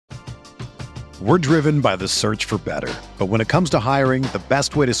We're driven by the search for better. But when it comes to hiring, the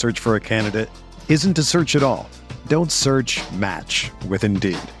best way to search for a candidate isn't to search at all. Don't search, match with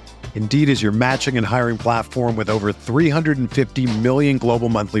Indeed. Indeed is your matching and hiring platform with over 350 million global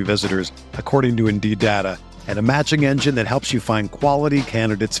monthly visitors, according to Indeed data, and a matching engine that helps you find quality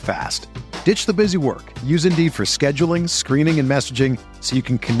candidates fast. Ditch the busy work. Use Indeed for scheduling, screening, and messaging so you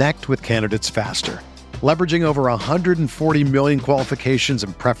can connect with candidates faster. Leveraging over 140 million qualifications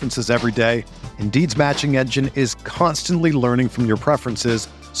and preferences every day, Indeed's matching engine is constantly learning from your preferences,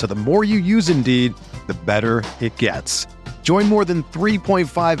 so the more you use Indeed, the better it gets. Join more than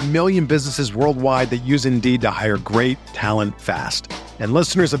 3.5 million businesses worldwide that use Indeed to hire great talent fast. And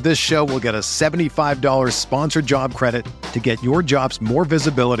listeners of this show will get a $75 sponsored job credit to get your jobs more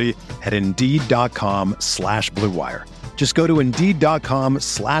visibility at Indeed.com/Blue Wire. Just go to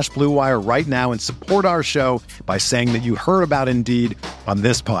Indeed.com/Blue Wire right now and support our show by saying that you heard about Indeed on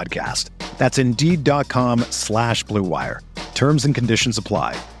this podcast. That's Indeed.com/Blue Wire. Terms and conditions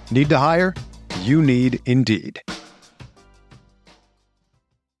apply. Need to hire? You need Indeed.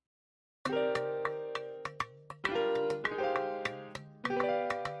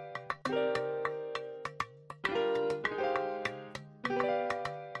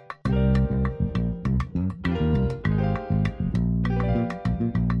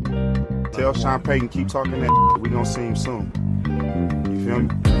 Tell Sean Payton, keep talking that we gonna see him soon. You feel me?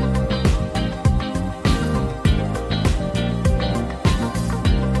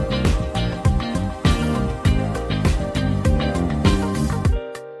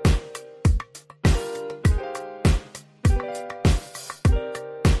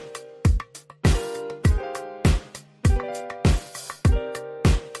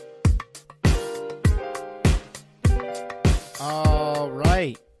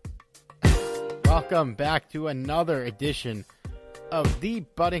 Welcome back to another edition of the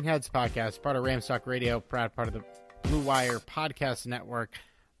Butting Heads podcast, part of Ramstock Radio, proud part of the Blue Wire Podcast Network.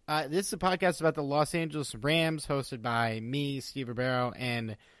 This is a podcast about the Los Angeles Rams, hosted by me, Steve Ribeiro,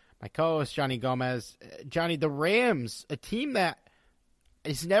 and my co-host, Johnny Gomez. Johnny, the Rams, a team that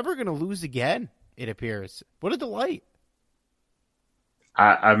is never going to lose again, it appears. What a delight.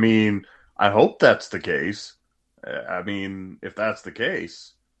 I mean, I hope that's the case. I mean, if that's the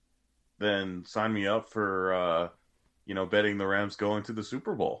case, then sign me up for, betting the Rams going to the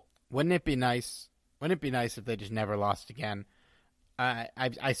Super Bowl. Wouldn't it be nice? Wouldn't it be nice if they just never lost again?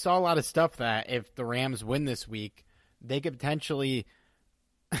 I saw a lot of stuff that if the Rams win this week, they could potentially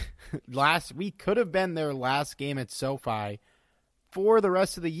last week could have been their last game at SoFi for the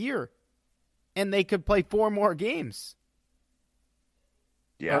rest of the year, and they could play 4 more games.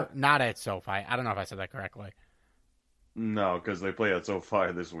 Yeah, or not at SoFi. I don't know if I said that correctly. No, because they play at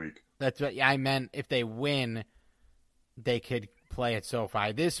SoFi this week. That's what I meant. If they win, they could play at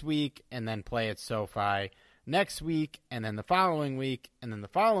SoFi this week and then play at SoFi next week and then the following week and then the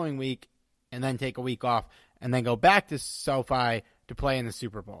following week and then take a week off and then go back to SoFi to play in the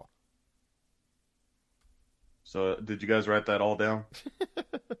Super Bowl. So did you guys write that all down?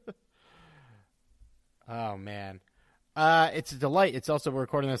 Oh, man. It's a delight. It's also, we're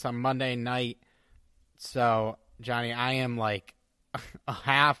recording this on Monday night. So, Johnny, I am like a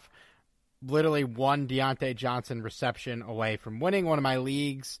half, literally one Deontay Johnson reception away from winning one of my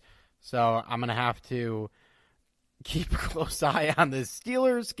leagues. So I'm going to have to keep a close eye on this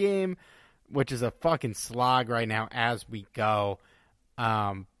Steelers game, which is a fucking slog right now as we go.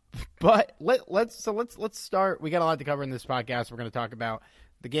 But let's start. We got a lot to cover in this podcast. We're going to talk about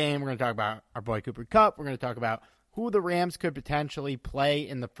the game. We're going to talk about our boy Cooper Kupp. We're going to talk about who the Rams could potentially play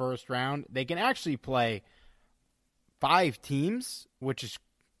in the first round. They can actually play 5 teams, which is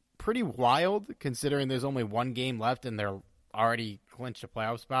pretty wild considering there's only 1 game left and they're already clinched a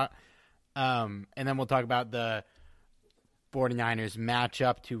playoff spot. And then we'll talk about the 49ers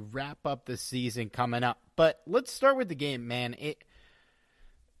matchup to wrap up the season coming up. But let's start with the game, man.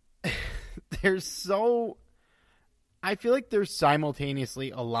 I feel like there's simultaneously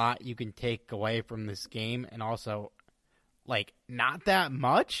a lot you can take away from this game and also like not that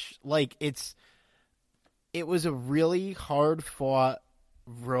much. Like it was a really hard fought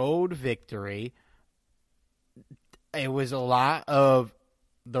road victory. It was a lot of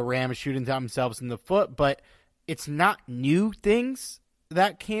the Rams shooting themselves in the foot, but it's not new things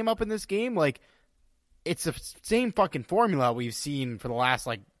that came up in this game. Like, it's the same fucking formula we've seen for the last,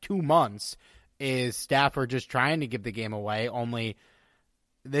 2 months, is Stafford just trying to give the game away, only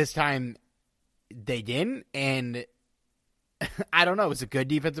this time they didn't, and I don't know, it was a good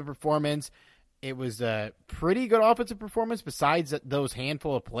defensive performance. It was a pretty good offensive performance besides those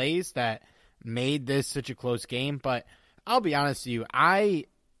handful of plays that made this such a close game, but I'll be honest with you, I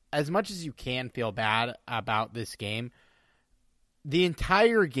as much as you can feel bad about this game, the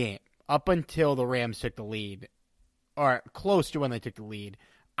entire game, up until the Rams took the lead, or close to when they took the lead,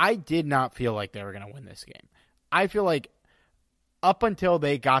 I did not feel like they were going to win this game. I feel like up until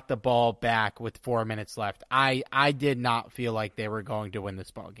they got the ball back with 4 minutes left, I did not feel like they were going to win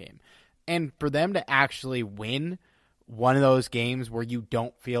this ball game. And for them to actually win one of those games where you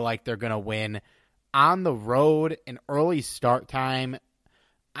don't feel like they're going to win on the road, an early start time.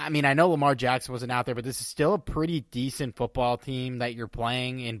 I mean, I know Lamar Jackson wasn't out there, but this is still a pretty decent football team that you're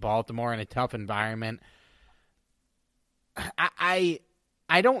playing in Baltimore in a tough environment. I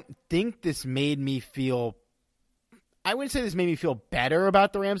don't think this made me feel – I wouldn't say this made me feel better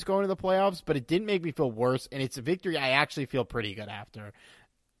about the Rams going to the playoffs, but it didn't make me feel worse, and it's a victory I actually feel pretty good after,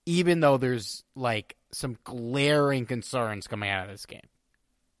 even though there's, like, some glaring concerns coming out of this game.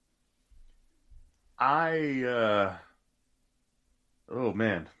 Oh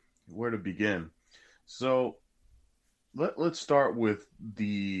man, where to begin? So let's start with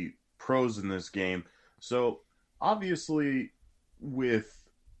the pros in this game. So obviously,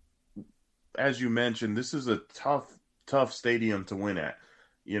 as you mentioned, this is a tough stadium to win at.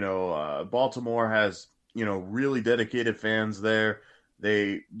 Baltimore has, really dedicated fans there.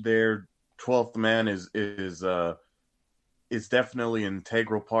 Their 12th man is definitely an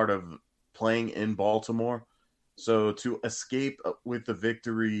integral part of playing in Baltimore. So to escape with the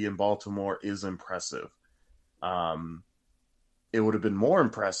victory in Baltimore is impressive. It would have been more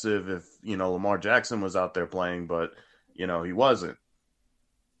impressive if, Lamar Jackson was out there playing, but, he wasn't.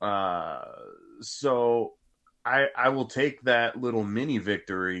 So I will take that little mini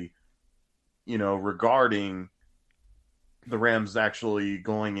victory, regarding the Rams actually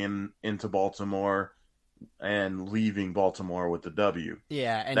going into Baltimore and leaving Baltimore with the W.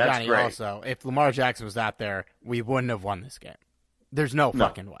 Yeah, and that's Johnny, great. Also, if Lamar Jackson was out there, we wouldn't have won this game. There's no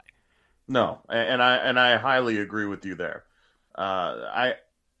fucking way. No, and I highly agree with you there.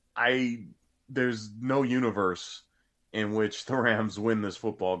 There's no universe in which the Rams win this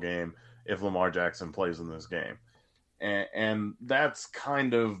football game if Lamar Jackson plays in this game, and that's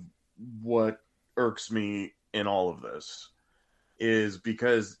kind of what irks me in all of this, is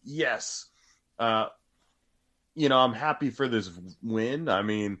because yes, I'm happy for this win. I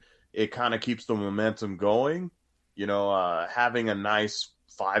mean, it kind of keeps the momentum going. Having a nice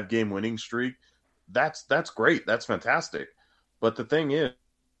 5-game winning streak, that's great. That's fantastic. But the thing is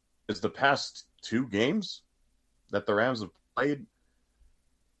the past 2 games that the Rams have played,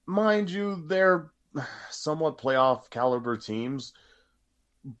 mind you, they're somewhat playoff caliber teams,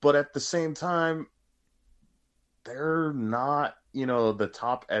 but at the same time, they're not, the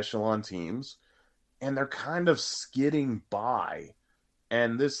top echelon teams, and they're kind of skidding by.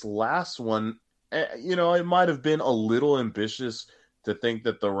 And this last one, it might have been a little ambitious to think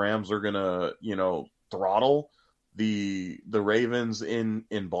that the Rams are going to, throttle the Ravens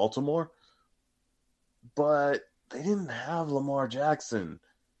in Baltimore. But they didn't have Lamar Jackson.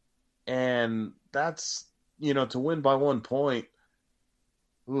 And that's, to win by 1 point,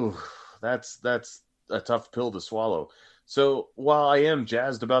 that's a tough pill to swallow. So while I am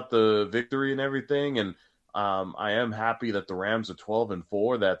jazzed about the victory and everything, and I am happy that the Rams are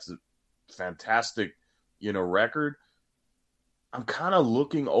 12-4, that's a fantastic, record. I'm kind of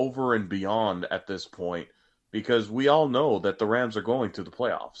looking over and beyond at this point, because we all know that the Rams are going to the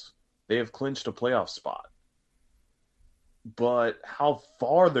playoffs. They have clinched a playoff spot. But how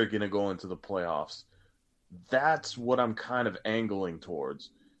far they're going to go into the playoffs, that's what I'm kind of angling towards.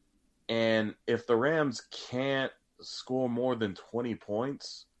 And if the Rams can't score more than 20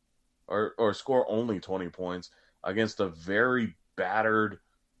 points, or score only 20 points against a very battered,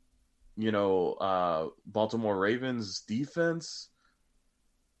 Baltimore Ravens defense,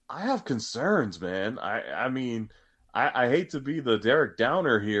 I have concerns, man. I mean, I hate to be the Derek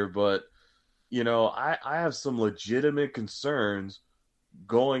Downer here, but, I have some legitimate concerns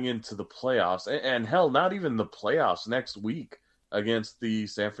going into the playoffs, and hell, not even the playoffs next week against the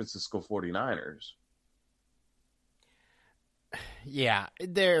San Francisco 49ers. Yeah,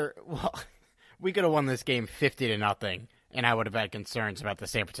 we could have won this game 50-0, and I would have had concerns about the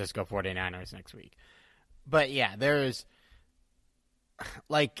San Francisco 49ers next week. But yeah, there's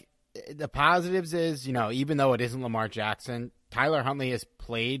the positives is, even though it isn't Lamar Jackson, Tyler Huntley has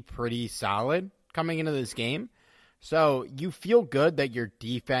played pretty solid coming into this game. So you feel good that your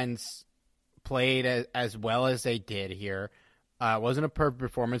defense played as well as they did here. It wasn't a perfect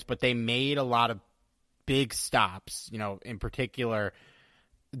performance, but they made a lot of big stops. In particular,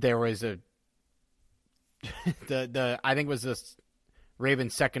 there was I think it was this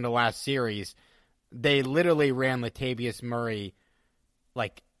Ravens' second to last series. They literally ran Latavius Murray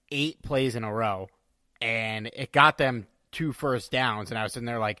 8 plays in a row, and it got them 2 first downs. And I was sitting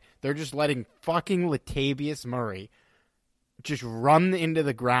there like, they're just letting fucking Latavius Murray just run into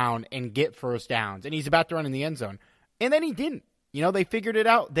the ground and get first downs. And he's about to run in the end zone. And then he didn't. They figured it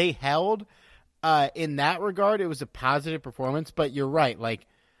out. They held. In that regard, it was a positive performance. But you're right. Like,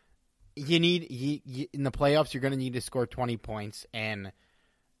 you need in the playoffs, you're going to need to score 20 points. And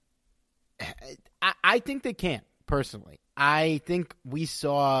I think they can, personally. I think we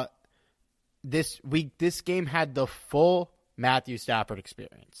saw this week. This game had the full Matthew Stafford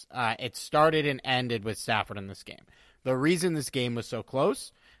experience. It started and ended with Stafford in this game. The reason this game was so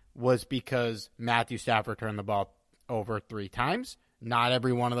close was because Matthew Stafford turned the ball over 3 times. Not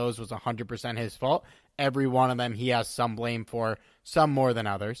every one of those was 100% his fault. Every one of them he has some blame for, some more than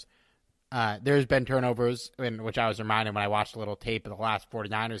others. There's been turnovers, which I was reminded when I watched a little tape of the last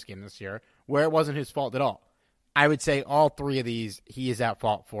 49ers game this year, where it wasn't his fault at all. I would say all 3 of these he is at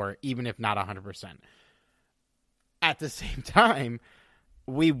fault for, even if not 100%. At the same time,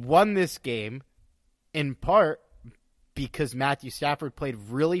 we won this game in part because Matthew Stafford played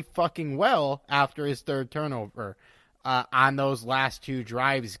really fucking well after his 3rd turnover on those last 2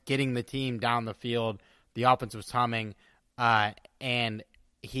 drives, getting the team down the field. The offense was humming, and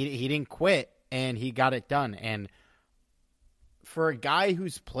he didn't quit, and he got it done. And for a guy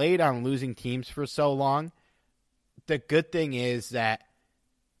who's played on losing teams for so long, the good thing is that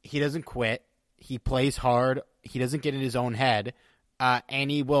he doesn't quit. He plays hard. He doesn't get in his own head, and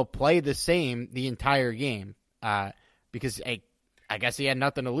he will play the same the entire game because I guess he had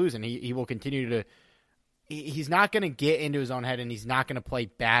nothing to lose, and he will continue to – he's not going to get into his own head, and he's not going to play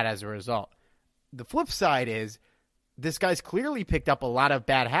bad as a result. The flip side is this guy's clearly picked up a lot of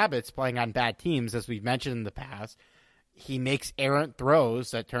bad habits playing on bad teams, as we've mentioned in the past. He makes errant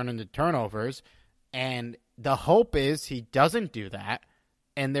throws that turn into turnovers, and the hope is he doesn't do that.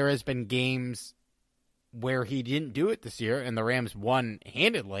 And there has been games where he didn't do it this year, and the Rams won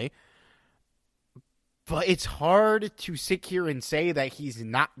handedly. But it's hard to sit here and say that he's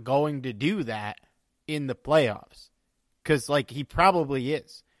not going to do that in the playoffs, because he probably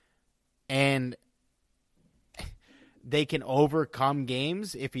is. And they can overcome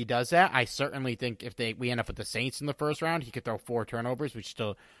games if he does that. I certainly think if we end up with the Saints in the first round, he could throw 4 turnovers, which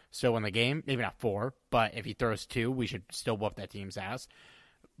still win the game. Maybe not 4, but if he throws 2, we should still whoop that team's ass.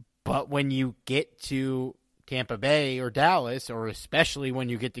 But when you get to Tampa Bay or Dallas, or especially when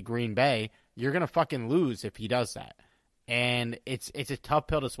you get to Green Bay, you're going to fucking lose if he does that. And it's a tough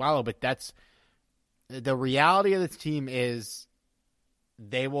pill to swallow, but that's the reality of this team. Is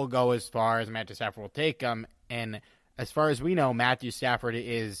they will go as far as Matthew Stafford will take them. And as far as we know, Matthew Stafford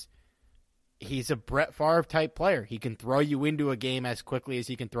he's a Brett Favre type player. He can throw you into a game as quickly as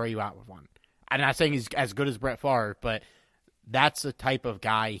he can throw you out with one. I'm not saying he's as good as Brett Favre, but that's the type of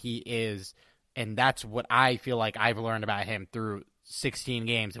guy he is, and that's what I feel like I've learned about him through 16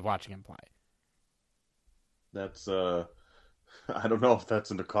 games of watching him play. That's I don't know if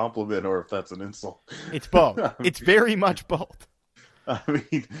that's a compliment or if that's an insult. It's both. It's very much both. I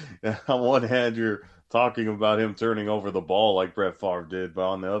mean, on one hand, you're talking about him turning over the ball like Brett Favre did, but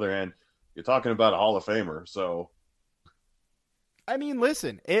on the other hand, you're talking about a Hall of Famer. So, I mean,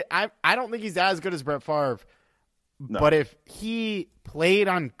 listen, I don't think he's as good as Brett Favre, no. But if he played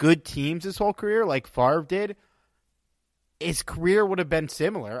on good teams his whole career like Favre did, his career would have been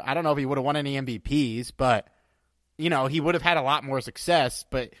similar. I don't know if he would have won any MVPs, but he would have had a lot more success,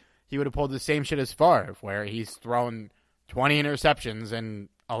 but he would have pulled the same shit as Favre, where he's thrown 20 interceptions and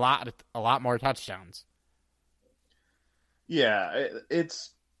a lot more touchdowns. Yeah,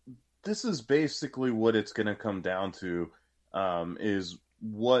 this is basically what it's going to come down to, is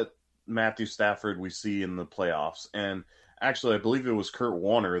what Matthew Stafford we see in the playoffs. And actually, I believe it was Kurt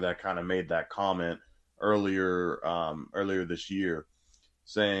Warner that kind of made that comment earlier this year,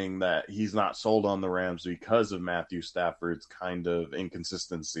 saying that he's not sold on the Rams because of Matthew Stafford's kind of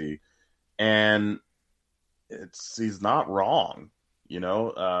inconsistency. And he's not wrong.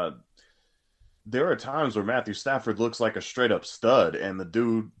 There are times where Matthew Stafford looks like a straight up stud, and the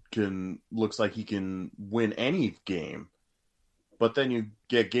dude looks like he can win any game. But then you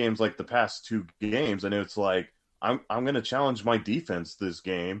get games like the past 2 games, and it's like, I'm going to challenge my defense this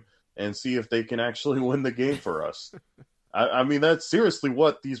game and see if they can actually win the game for us. I mean, that's seriously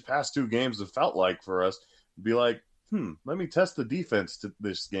what these past 2 games have felt like for us. Be like, let me test the defense to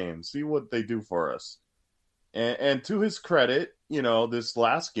this game, see what they do for us. And to his credit, this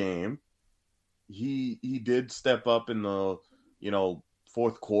last game, he did step up in the,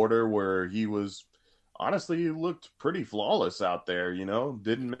 fourth quarter, where he looked pretty flawless out there,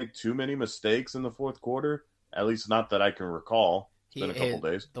 didn't make too many mistakes in the fourth quarter, at least not that I can recall. It's been a couple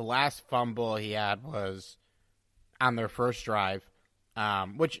days. The last fumble he had was on their first drive,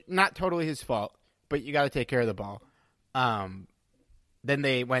 which not totally his fault, but you got to take care of the ball. Then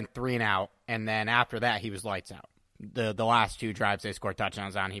they went 3 and out, and then after that, he was lights out. The last 2 drives they scored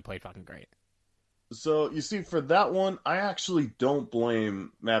touchdowns on, he played fucking great. So, you see, for that one, I actually don't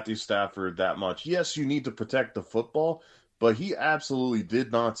blame Matthew Stafford that much. Yes, you need to protect the football, but he absolutely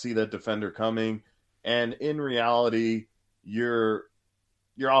did not see that defender coming. And in reality, your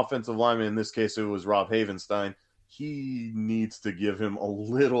offensive lineman, in this case, it was Rob Havenstein, he needs to give him a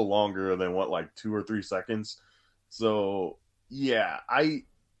little longer than, 2 or 3 seconds. So, yeah, I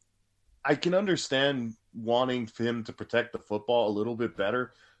can understand wanting him to protect the football a little bit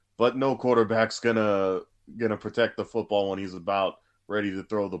better, but no quarterback's gonna protect the football when he's about ready to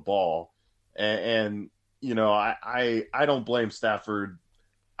throw the ball. And you know, I don't blame Stafford.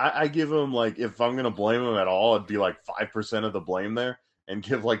 I give him, if I'm gonna blame him at all, it'd be 5% of the blame there, and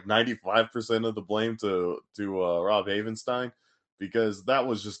give 95% of the blame to Rob Havenstein, because that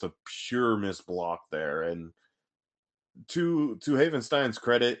was just a pure missed block there. And to Havenstein's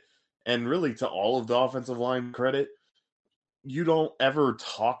credit, and really to all of the offensive line credit, you don't ever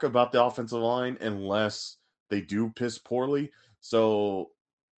talk about the offensive line unless they do piss poorly. So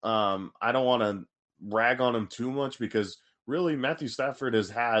I don't want to rag on him too much, because really Matthew Stafford has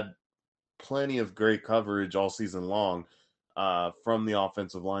had plenty of great coverage all season long from the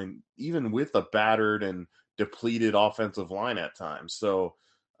offensive line, even with a battered and depleted offensive line at times. So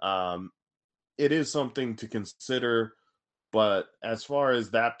it is something to consider. But as far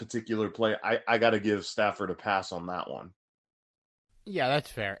as that particular play, I got to give Stafford a pass on that one. Yeah, that's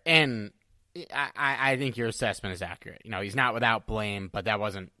fair. And I think your assessment is accurate. You know, he's not without blame, but that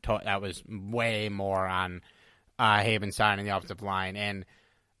was way more on Havenstein and the offensive line. And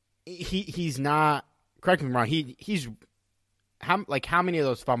he's not, correct me if I'm wrong, he's how many of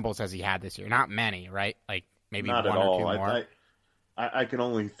those fumbles has he had this year? Not many, right? Maybe not one at all. or 2 more. I can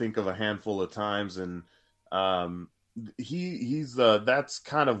only think of a handful of times, and he's that's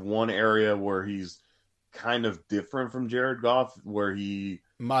kind of one area where he's kind of different from Jared Goff, where he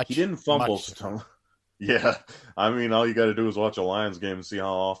didn't fumble. Yeah, I mean, all you got to do is watch a Lions game and see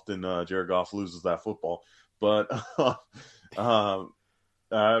how often Jared Goff loses that football. But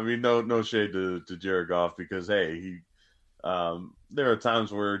I mean, no shade to Jared Goff, because hey, there are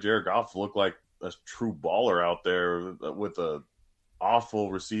times where Jared Goff looked like a true baller out there with a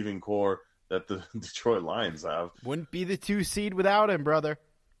awful receiving core that the Detroit Lions have. Wouldn't be the 2 seed without him, brother.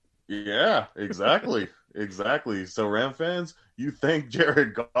 Yeah, exactly. Exactly. So, Ram fans, you thank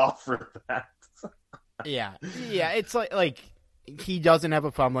Jared Goff for that. Yeah, it's like he doesn't have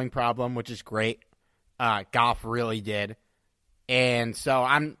a fumbling problem, which is great. Goff really did. And so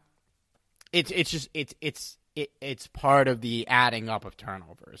it's part of the adding up of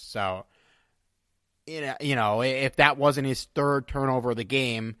turnovers. So, you know, if that wasn't his 3rd turnover of the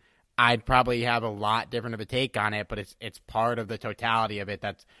game, I'd probably have a lot different of a take on it, but it's part of the totality of it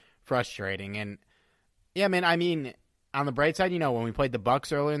that's frustrating. And yeah, man, I mean, on the bright side, you know, when we played the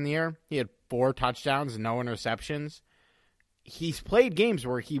Bucs earlier in the year, he had 4 touchdowns, no interceptions. He's played games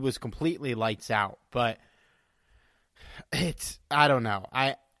where he was completely lights out, but I don't know.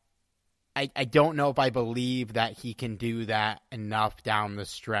 I don't know if I believe that he can do that enough down the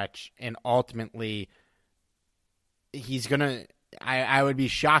stretch, and ultimately he's going to, I would be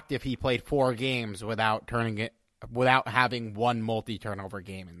shocked if he played 4 games without having one multi-turnover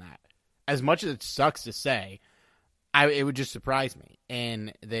game in that. As much as it sucks to say, it would just surprise me.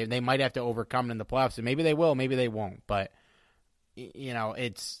 And they might have to overcome it in the playoffs, and maybe they will, maybe they won't. But, you know,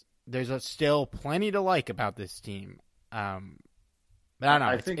 there's still plenty to like about this team. But I don't know.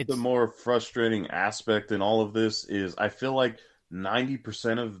 I think the more frustrating aspect in all of this is I feel like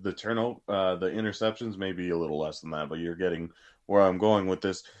 90% of the the interceptions, maybe a little less than that, but you're getting where I'm going with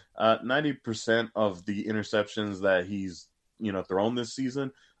this. 90% of the interceptions that he's, thrown this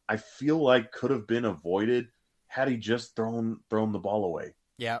season, I feel like could have been avoided had he just thrown the ball away.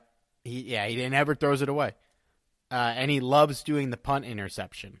 Yeah. He never throws it away. And he loves doing the punt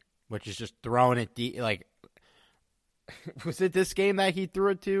interception, which is just throwing it deep. Like, was it this game that he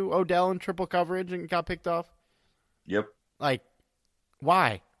threw it to Odell in triple coverage and got picked off? Yep. Like,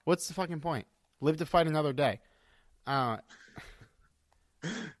 why? What's the fucking point? Live to fight another day.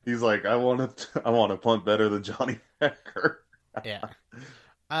 He's like, I want to punt better than Johnny Hecker. Yeah.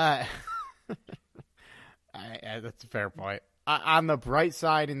 That's a fair point. On the bright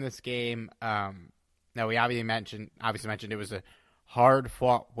side in this game, now we obviously mentioned it was a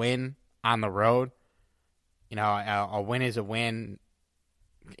hard-fought win on the road. A win is a win,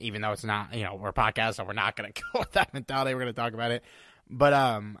 even though it's not, we're a podcast, so we're not going to go with that mentality. We're going to talk about it.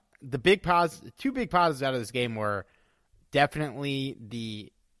 But two big positives out of this game were definitely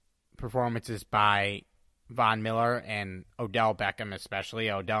the performances by Von Miller and Odell Beckham,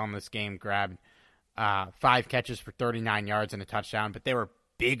 especially. Odell in this game grabbed 5 catches for 39 yards and a touchdown, but they were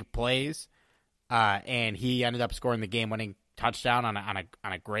big plays, and he ended up scoring the game-winning touchdown on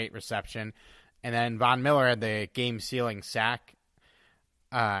a great reception. And then Von Miller had the game-sealing sack.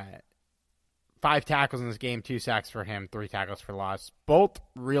 5 tackles in this game, 2 sacks for him, 3 tackles for loss. Both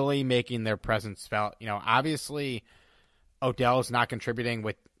really making their presence felt. Obviously, Odell is not contributing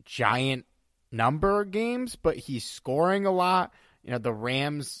with giant number games, but he's scoring a lot. The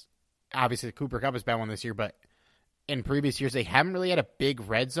Rams, obviously, Cooper Kupp has been one this year, but in previous years, they haven't really had a big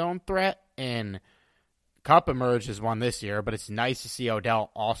red zone threat, and Kupp emerged as one this year, but it's nice to see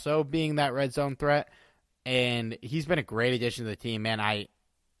Odell also being that red zone threat, and he's been a great addition to the team, man.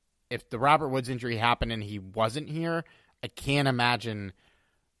 If the Robert Woods injury happened and he wasn't here, I can't imagine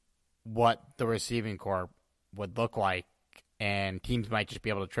what the receiving corps would look like, and teams might just be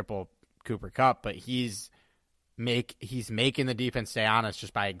able to triple Cooper Kupp, but he's making the defense stay honest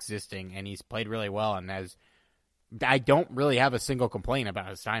just by existing, and he's played really well, and I don't really have a single complaint about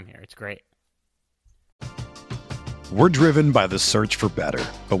his time here. It's great. We're driven by the search for better,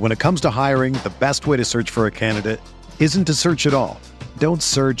 but when it comes to hiring, the best way to search for a candidate isn't to search at all. Don't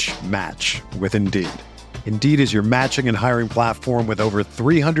search, match with Indeed. Indeed is your matching and hiring platform with over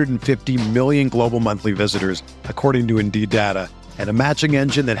 350 million global monthly visitors, according to Indeed data, and a matching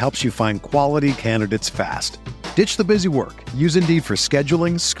engine that helps you find quality candidates fast. Ditch the busy work. Use Indeed for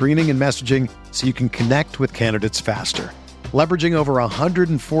scheduling, screening, and messaging so you can connect with candidates faster. Leveraging over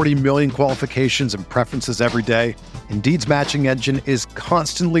 140 million qualifications and preferences every day, Indeed's matching engine is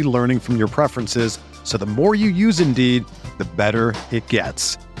constantly learning from your preferences, so the more you use Indeed, the better it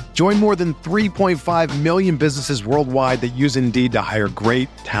gets. Join more than 3.5 million businesses worldwide that use Indeed to hire great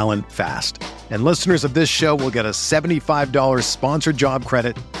talent fast. And listeners of this show will get a $75 sponsored job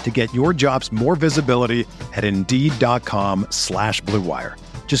credit to get your jobs more visibility at Indeed.com/Blue Wire.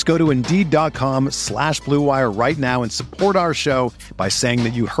 Just go to Indeed.com/Blue Wire right now and support our show by saying that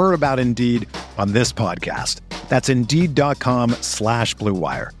you heard about Indeed on this podcast. That's Indeed.com/Blue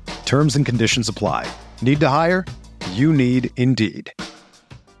Wire. Terms and conditions apply. Need to hire? You need Indeed.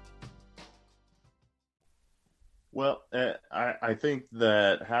 Well, I think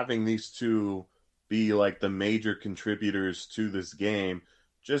that having these two be like the major contributors to this game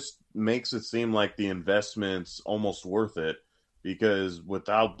just makes it seem like the investment's almost worth it, because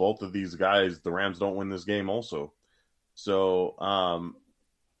without both of these guys, the Rams don't win this game also. So,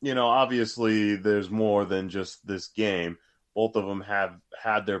 obviously there's more than just this game. Both of them have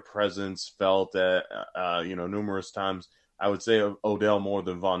had their presence felt at, numerous times. I would say Odell more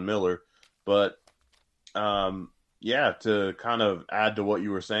than Von Miller, but, to kind of add to what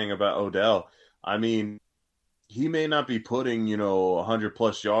you were saying about Odell, I mean, he may not be putting, 100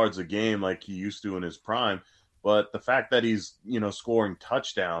 plus yards a game like he used to in his prime, but the fact that he's, scoring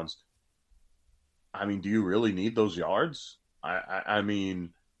touchdowns, I mean, do you really need those yards? I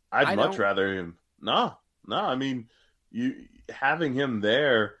mean, I'd much rather him. No, I mean, having him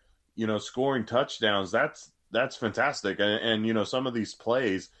there, scoring touchdowns, that's fantastic. And some of these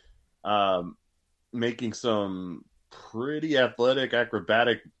plays, making some pretty athletic,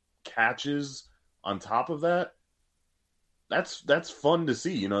 acrobatic catches on top of that, that's fun to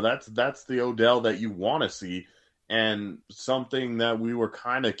see. That's the Odell that you want to see, and something that we were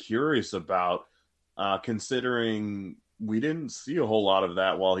kind of curious about, considering we didn't see a whole lot of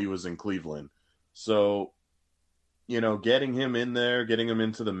that while he was in Cleveland. So, getting him in there, getting him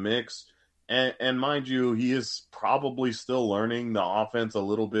into the mix, and mind you, he is probably still learning the offense a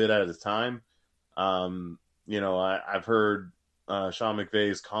little bit at a time. I've heard Sean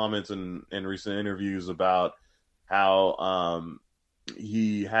McVay's comments in recent interviews about how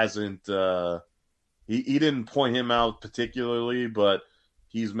he hasn't he didn't point him out particularly, but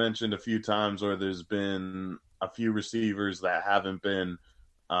he's mentioned a few times where there's been a few receivers that haven't been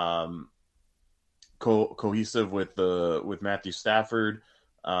cohesive with Matthew Stafford,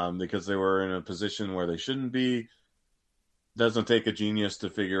 because they were in a position where they shouldn't be. Doesn't take a genius to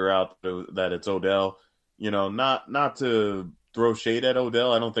figure out that it's Odell. Not to throw shade at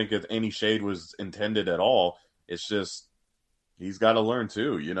Odell. I don't think any shade was intended at all. It's just he's got to learn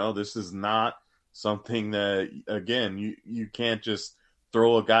too. This is not something that, again, you can't just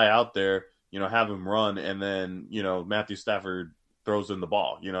throw a guy out there, have him run, and then, Matthew Stafford throws in the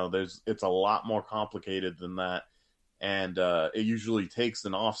ball. It's a lot more complicated than that. And it usually takes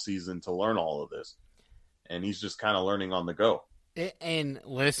an off season to learn all of this. And he's just kind of learning on the go. And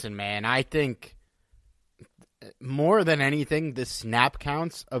listen, man, I think more than anything, the snap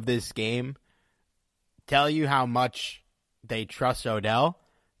counts of this game tell you how much they trust Odell.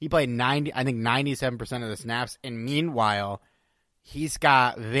 He played 97% of the snaps, and meanwhile, he's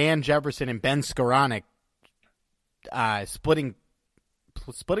got Van Jefferson and Ben Skoranek splitting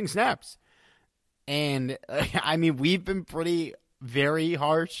snaps. And, I mean, we've been very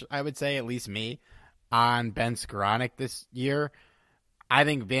harsh, I would say, at least me, on Ben Skoranek this year. I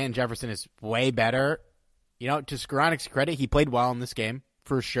think Van Jefferson is way better. You know, to Skoranek's credit, he played well in this game,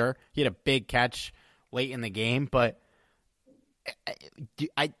 for sure. He had a big catch late in the game, but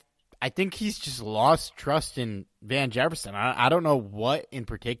I think he's just lost trust in Van Jefferson. I don't know what in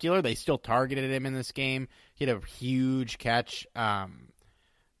particular. They still targeted him in this game. He had a huge catch, I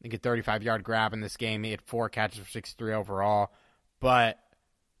think a 35-yard grab in this game. He had 4 catches for 63 overall. But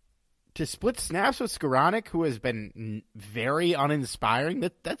to split snaps with Skoranek, who has been very uninspiring,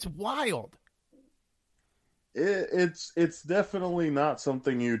 that's wild. It's definitely not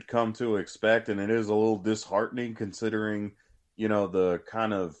something you'd come to expect, and it is a little disheartening considering, you know, the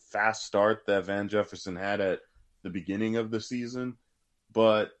kind of fast start that Van Jefferson had at the beginning of the season.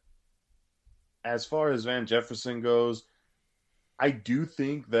 But as far as Van Jefferson goes, I do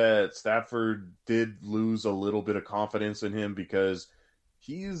think that Stafford did lose a little bit of confidence in him because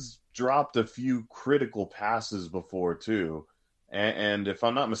he's dropped a few critical passes before too. And if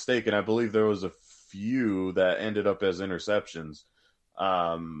I'm not mistaken, I believe there was a few that ended up as interceptions.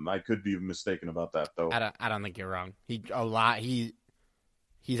 I could be mistaken about that though. I don't think you're wrong. He's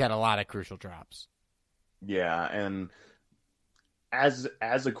had a lot of crucial drops. Yeah, and as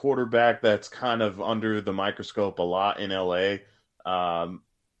a quarterback that's kind of under the microscope a lot in LA,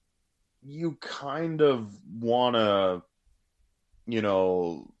 you kind of want to, you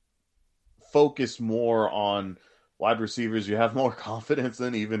know, focus more on wide receivers you have more confidence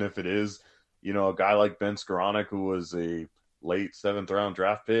in, even if it is, you know, a guy like Ben Skoranek, who was a late 7th round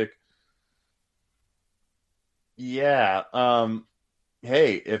draft pick. Yeah.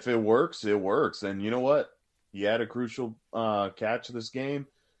 Hey, if it works, it works. And you know what? He had a crucial catch this game.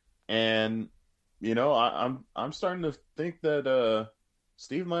 And, you know, I'm starting to think that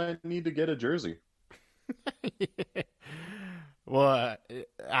Steve might need to get a jersey. Well,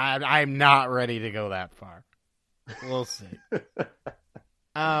 I'm not ready to go that far. We'll see.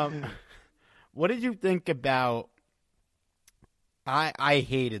 What did you think about? I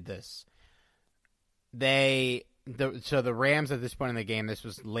hated this. So the Rams at this point in the game, this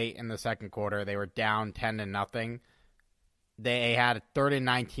was late in the second quarter. They were down 10-0. They had a 3rd and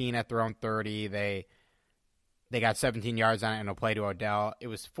 19 at their own 30. They got 17 yards on it and a play to Odell. It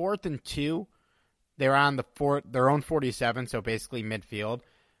was 4th and 2. They were on their own 47, so basically midfield,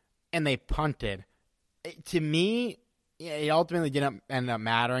 and they punted. To me, it ultimately didn't end up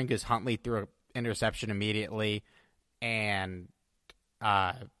mattering because Huntley threw an interception immediately, and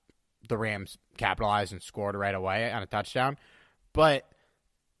the Rams capitalized and scored right away on a touchdown. But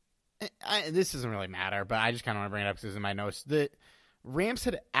this doesn't really matter, but I just kind of want to bring it up because it's in my notes. The Rams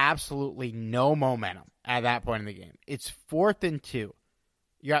had absolutely no momentum at that point in the game. It's 4th and 2.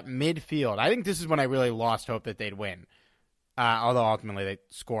 You're at midfield. I think this is when I really lost hope that they'd win. Although ultimately they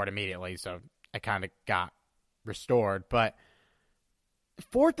scored immediately, so I kind of got restored. But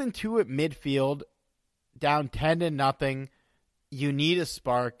 4th and 2 at midfield, down 10-0. You need a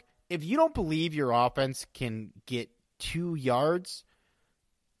spark. If you don't believe your offense can get 2 yards,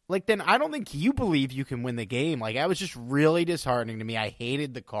 like, then I don't think you believe you can win the game. Like, that was just really disheartening to me. I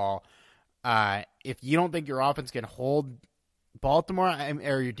hated the call. If you don't think your offense can hold Baltimore,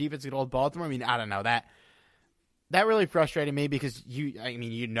 or your defense can hold Baltimore, I mean, I don't know. That really frustrated me because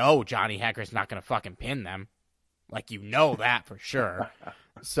Johnny Hecker's not going to fucking pin them. Like, you know that for sure.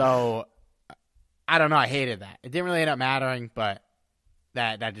 So, I don't know. I hated that. It didn't really end up mattering, but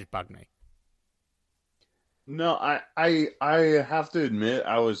that just bugged me. No, I have to admit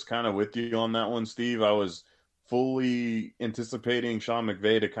I was kind of with you on that one, Steve. I was fully anticipating Sean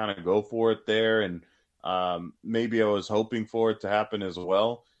McVay to kind of go for it there, and maybe I was hoping for it to happen as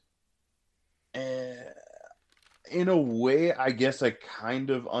well. And in a way, I guess I kind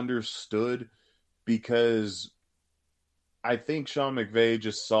of understood because I think Sean McVay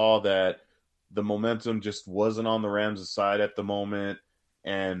just saw that the momentum just wasn't on the Rams' side at the moment,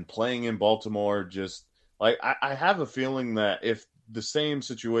 and playing in Baltimore just like I have a feeling that if the same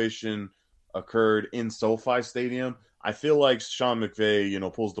situation occurred in SoFi Stadium, I feel like Sean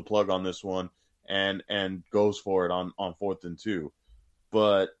McVay, pulls the plug on this one and goes for it on 4th and 2.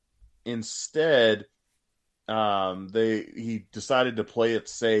 But instead, he decided to play it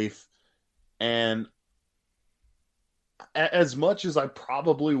safe, and as much as I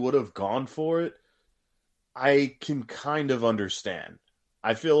probably would have gone for it, I can kind of understand.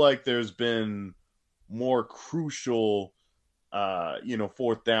 I feel like there's been more crucial,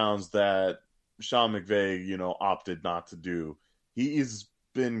 fourth downs that Sean McVay, opted not to do. He's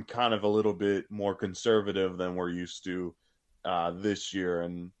been kind of a little bit more conservative than we're used to this year.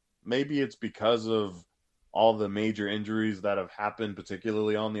 And maybe it's because of all the major injuries that have happened,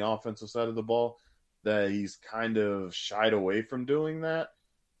 particularly on the offensive side of the ball, that he's kind of shied away from doing that.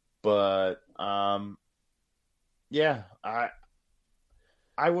 But yeah,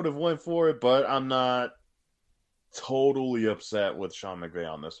 I would have went for it, but I'm not totally upset with Sean McVay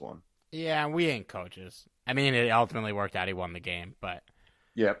on this one. Yeah, we ain't coaches. I mean, it ultimately worked out. He won the game, but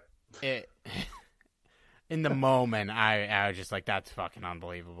yep. In the moment, I was just like, that's fucking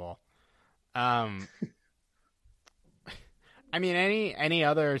unbelievable. I mean, any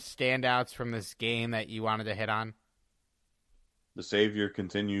other standouts from this game that you wanted to hit on? The Savior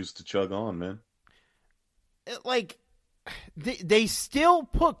continues to chug on, man. They still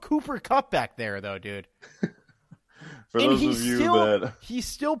put Cooper Kupp back there, though, dude. For those of you he's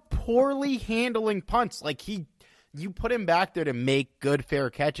still poorly handling punts. You put him back there to make good fair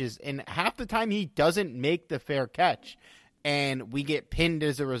catches, and half the time he doesn't make the fair catch, and we get pinned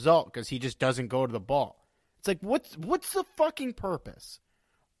as a result because he just doesn't go to the ball. It's like, what's the fucking purpose?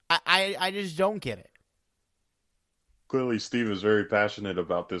 I just don't get it. Clearly, Steve is very passionate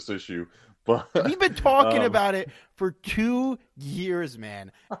about this issue. But we've been talking about it for 2 years,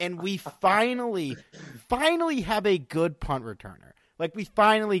 man, and we finally have a good punt returner. We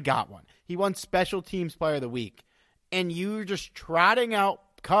finally got one. He won Special Teams Player of the Week, and you're just trotting out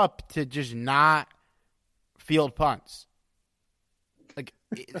Kupp to just not field punts.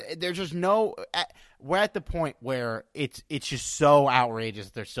 There's just no. We're at the point where it's just so outrageous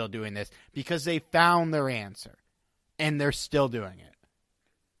that they're still doing this because they found their answer, and they're still doing it.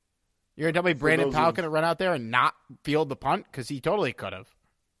 You're going to tell me Brandon Powell couldn't run out there and not field the punt? Because he totally could have.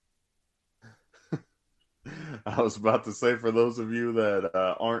 I was about to say, for those of you that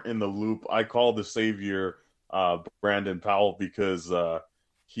aren't in the loop, I call the Savior Brandon Powell because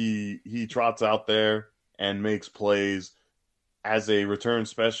he trots out there and makes plays as a return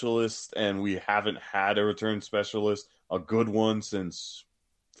specialist, and we haven't had a return specialist, a good one, since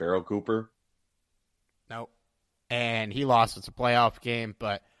Pharoh Cooper. Nope. And he lost. It's a playoff game,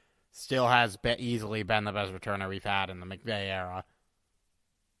 but still has easily been the best returner we've had in the McVay era.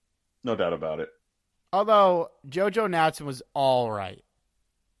 No doubt about it. Although, JoJo Natson was all right.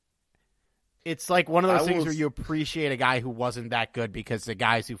 It's like one of those things where you appreciate a guy who wasn't that good because the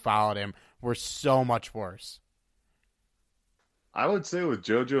guys who followed him were so much worse. I would say with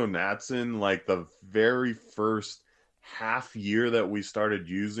JoJo Natson, the very first half year that we started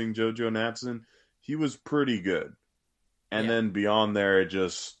using JoJo Natson, he was pretty good. And then beyond there, it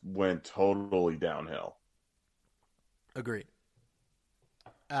just went totally downhill. Agreed.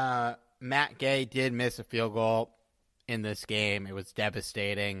 Matt Gay did miss a field goal in this game. It was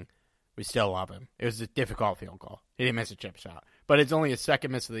devastating. We still love him. It was a difficult field goal. He didn't miss a chip shot. But it's only his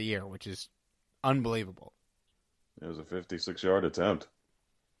second miss of the year, which is unbelievable. It was a 56-yard attempt.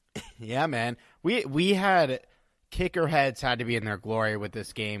 Yeah, man. We had kicker heads had to be in their glory with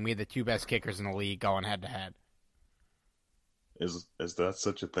this game. We had the two best kickers in the league going head-to-head. Is that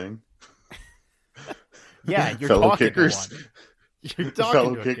such a thing? Yeah, you're fellow talking kickers. To one. You're talking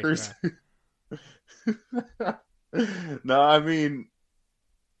fellow to kickers. Kicker. No, I mean,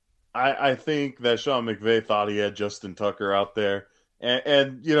 I think that Sean McVay thought he had Justin Tucker out there,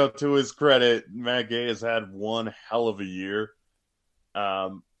 and to his credit, Matt Gay has had one hell of a year,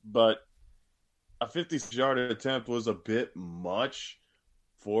 but a 50-yard attempt was a bit much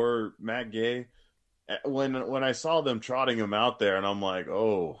for Matt Gay. When I saw them trotting him out there, and I'm like,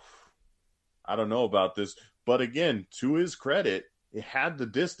 oh, I don't know about this. But again, to his credit, it had the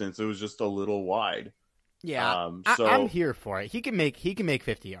distance. It was just a little wide. Yeah, I'm here for it. He can make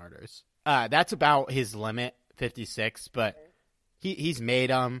 50-yarders. That's about his limit, 56. But he's made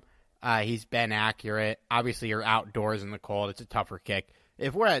them. He's been accurate. Obviously, you're outdoors in the cold. It's a tougher kick.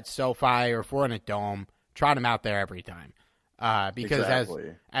 If we're at SoFi or if we're in a dome, trot him out there every time. Because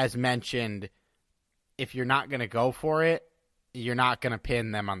exactly. as mentioned, if you're not going to go for it, you're not going to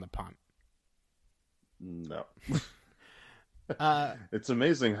pin them on the punt. No. It's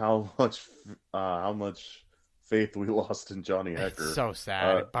amazing how much faith we lost in Johnny Hekker. It's so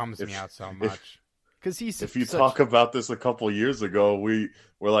sad. It bums me out so much. Because if you talk about this a couple years ago, we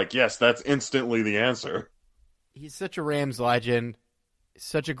were like, yes, that's instantly the answer. He's such a Rams legend.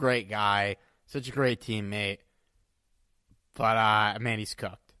 Such a great guy. Such a great teammate. But man, he's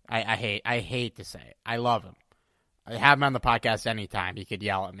cooked. I hate to say it. I love him. I have him on the podcast anytime. He could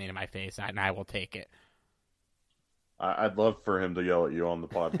yell at me to my face, and I will take it. I'd love for him to yell at you on the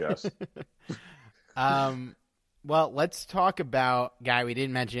podcast. Well, let's talk about a guy we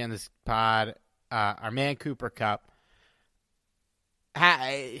didn't mention on this pod, our man Cooper Kupp.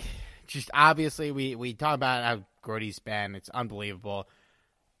 Just obviously, we talk about how good he's been. It's unbelievable.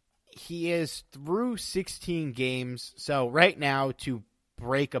 He is through 16 games. So right now, to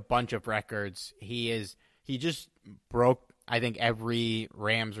break a bunch of records, he just broke, I think, every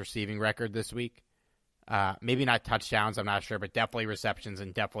Rams receiving record this week. Maybe not touchdowns, I'm not sure, but definitely receptions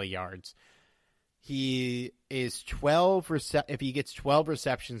and definitely yards. He is 12. If he gets 12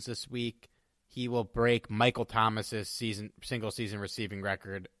 receptions this week, he will break Michael Thomas's single season receiving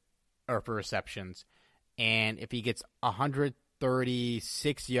record or for receptions. And if he gets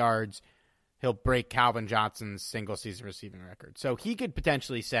 136 yards, he'll break Calvin Johnson's single season receiving record. So he could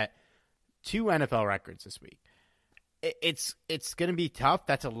potentially set 2 NFL records this week. It's going to be tough.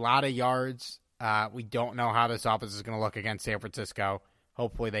 That's a lot of yards. We don't know how this offense is going to look against San Francisco.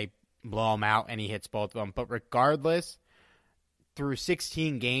 Hopefully they blow him out and he hits both of them. But regardless, through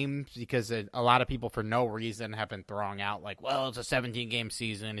 16 games, because a lot of people for no reason have been throwing out like, well, it's a 17-game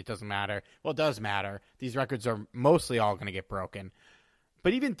season, it doesn't matter. Well, it does matter. These records are mostly all going to get broken.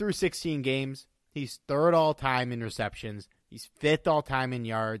 But even through 16 games, he's 3rd all-time in receptions. He's 5th all-time in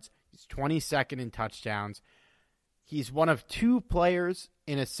yards. He's 22nd in touchdowns. He's one of 2 players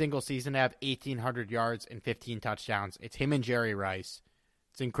in a single season to have 1,800 yards and 15 touchdowns. It's him and Jerry Rice.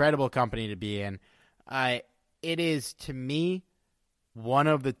 It's incredible company to be in. It is, to me, one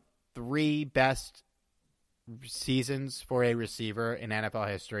of the 3 best seasons for a receiver in NFL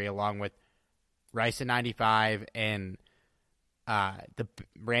history, along with Rice in 95 and the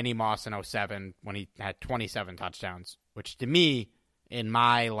Randy Moss in 07 when he had 27 touchdowns, which to me, in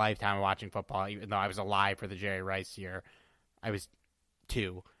my lifetime of watching football, even though I was alive for the Jerry Rice year, I was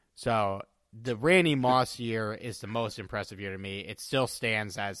 2. So the Randy Moss year is the most impressive year to me. It still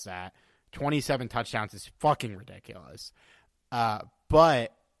stands as that. 27 touchdowns is fucking ridiculous.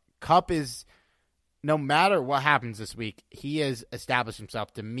 But Kupp is, no matter what happens this week, he has established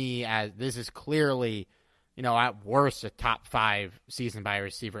himself to me as this is clearly, at worst, a top 5 season by a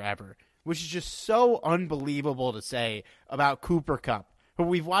receiver ever, which is just so unbelievable to say about Cooper Kupp, who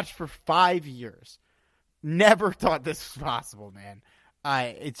we've watched for 5 years. Never thought this was possible, man.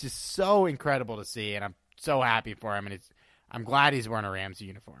 It's just so incredible to see, and I'm so happy for him, and I'm glad he's wearing a Rams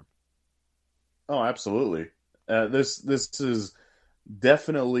uniform. Oh, absolutely. This is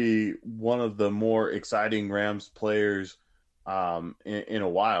definitely one of the more exciting Rams players in a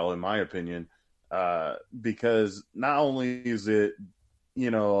while, in my opinion, because not only is it,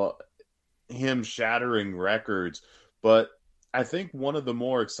 him shattering records, but I think one of the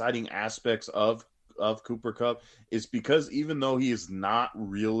more exciting aspects of Cooper Kupp is because even though he is not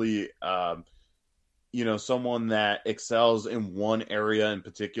really, someone that excels in one area in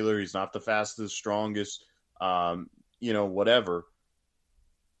particular, he's not the fastest, strongest, whatever.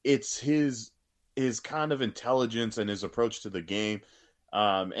 It's his kind of intelligence and his approach to the game.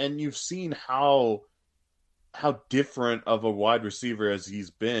 And you've seen how different of a wide receiver as he's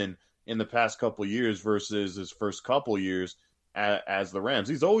been in the past couple years versus his first couple years as the Rams.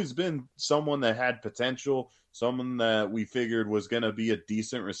 He's always been someone that had potential, someone that we figured was going to be a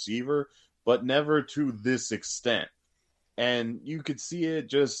decent receiver, but never to this extent. And you could see it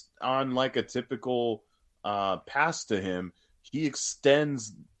just on like a typical pass to him. He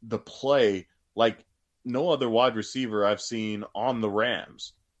extends the play like no other wide receiver I've seen on the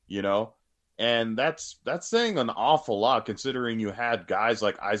Rams, And that's saying an awful lot considering you had guys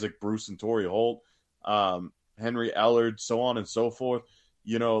like Isaac Bruce and Torrey Holt, Henry Ellard, so on and so forth.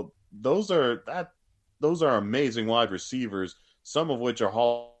 Those are amazing wide receivers, some of which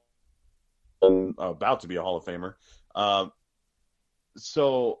are about to be a Hall of Famer.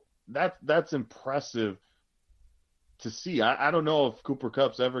 So that's impressive to see. I don't know if Cooper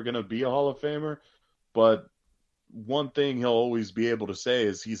Kupp's ever going to be a Hall of Famer, but one thing he'll always be able to say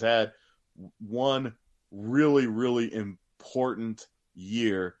is he's had one really, really important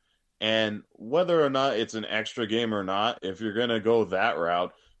year. And whether or not it's an extra game or not, if you're going to go that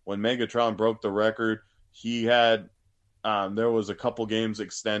route, when Megatron broke the record, he had there was a couple games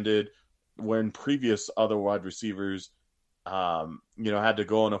extended when previous other wide receivers, had to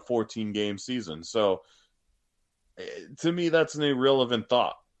go on a 14-game season. So to me, that's an irrelevant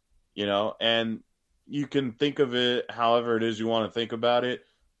thought, and you can think of it however it is you want to think about it,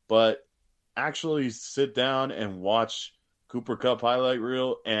 but actually sit down and watch Cooper Kupp highlight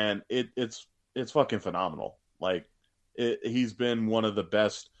reel, and it's fucking phenomenal. Like he's been one of the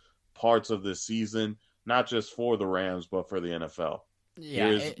best parts of this season, not just for the Rams, but for the NFL. Yeah,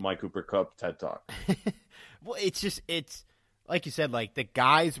 here's my Cooper Kupp TED Talk. Well, it's like you said, like the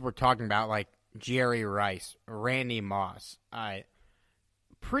guys we're talking about, like Jerry Rice, Randy Moss,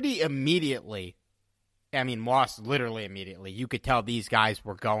 pretty immediately. I mean, Moss literally immediately. You could tell these guys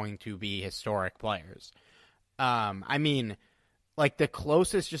were going to be historic players. I mean, like the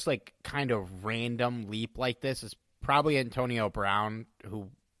closest, just like kind of random leap like this is probably Antonio Brown, who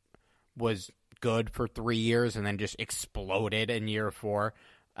was good for 3 years and then just exploded in year 4.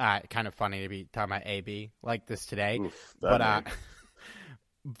 Kind of funny to be talking about AB like this today. Oof, but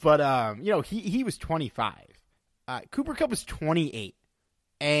you know, he was 25. Cooper Kupp was 28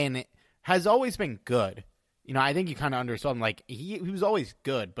 and has always been good. You know, I think you kind of understood him. Like he was always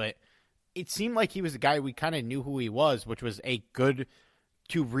good, but it seemed like he was a guy we kind of knew who he was, which was a good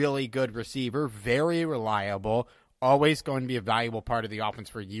to really good receiver, very reliable, always going to be a valuable part of the offense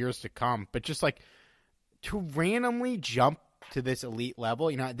for years to come. But just like to randomly jump to this elite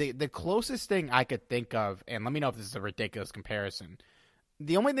level, you know, the closest thing I could think of, and let me know if this is a ridiculous comparison.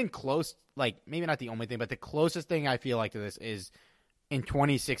 The only thing close, like maybe not the only thing, but the closest thing I feel like to this is in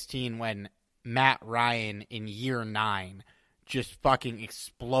 2016 when Matt Ryan in year 9 just fucking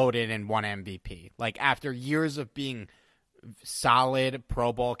exploded and won MVP. Like after years of being solid,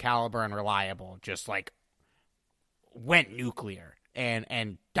 Pro Bowl caliber and reliable, just like went nuclear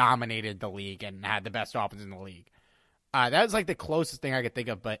and dominated the league and had the best offense in the league. That was like the closest thing I could think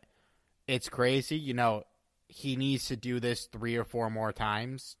of, but it's crazy. You know, he needs to do this 3 or 4 more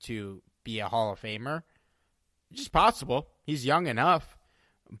times to be a Hall of Famer. It's just possible. He's young enough,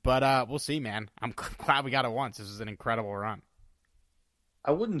 but we'll see, man. I'm glad we got it once. This was an incredible run.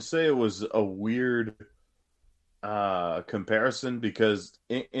 I wouldn't say it was a weird comparison because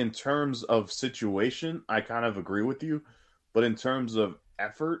in terms of situation, I kind of agree with you. But in terms of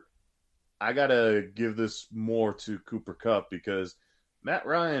effort, I got to give this more to Cooper Kupp because Matt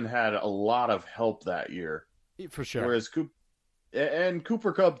Ryan had a lot of help that year. For sure. Whereas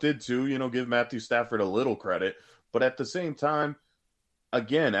Cooper Kupp did too, you know, give Matthew Stafford a little credit. But at the same time,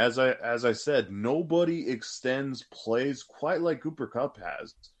 again, as I said, nobody extends plays quite like Cooper Kupp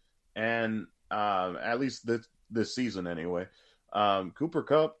has. And at least this season anyway. Cooper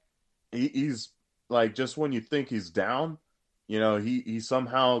Kupp, he's like, just when you think he's down, you know, he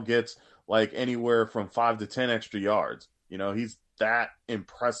somehow gets like anywhere from 5 to 10 extra yards. You know, he's that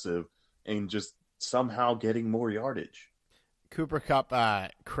impressive and just somehow getting more yardage. Cooper Kupp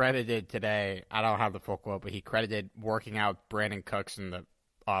credited today, I don't have the full quote, but he credited working out Brandon Cooks in the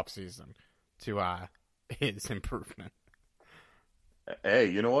offseason to his improvement. Hey,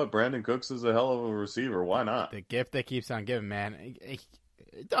 you know what? Brandon Cooks is a hell of a receiver. Why not? The gift that keeps on giving, man.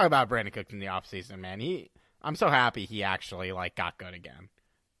 Talk about Brandon Cooks in the offseason, man. I'm so happy he actually like got good again.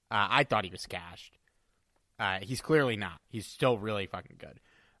 I thought he was cashed. He's clearly not. He's still really fucking good.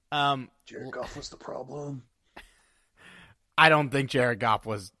 Jared Goff was the problem. I don't think Jared Goff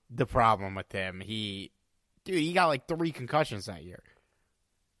was the problem with him. He got like 3 concussions that year.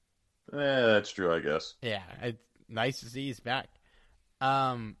 That's true, I guess. Yeah, it's nice to see he's back.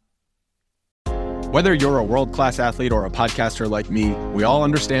 Whether you're a world-class athlete or a podcaster like me, we all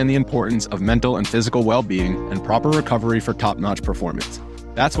understand the importance of mental and physical well-being and proper recovery for top-notch performance.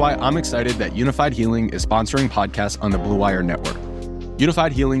 That's why I'm excited that Unified Healing is sponsoring podcasts on the Blue Wire Network.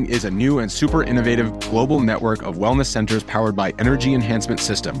 Unified Healing is a new and super innovative global network of wellness centers powered by Energy Enhancement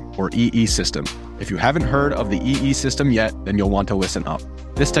System, or EE System. If you haven't heard of the EE System yet, then you'll want to listen up.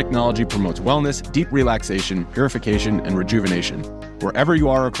 This technology promotes wellness, deep relaxation, purification, and rejuvenation. Wherever you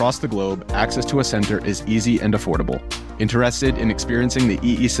are across the globe, access to a center is easy and affordable. Interested in experiencing the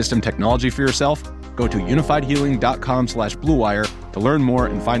EE System technology for yourself? Go to unifiedhealing.com/bluewire to learn more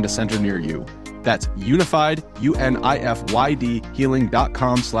and find a center near you. That's unified, UNIFYD,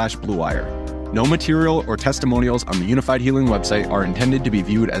 healing.com/bluewire. No material or testimonials on the Unified Healing website are intended to be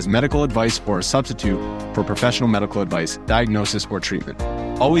viewed as medical advice or a substitute for professional medical advice, diagnosis, or treatment.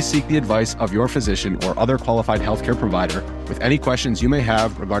 Always seek the advice of your physician or other qualified healthcare provider with any questions you may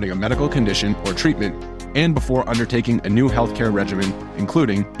have regarding a medical condition or treatment and before undertaking a new healthcare regimen,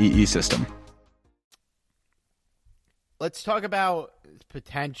 including EE System. Let's talk about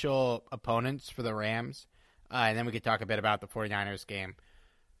potential opponents for the Rams, and then we could talk a bit about the 49ers game.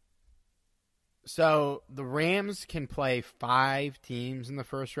 So the Rams can play 5 teams in the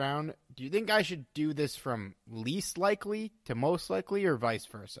first round. Do you think I should do this from least likely to most likely or vice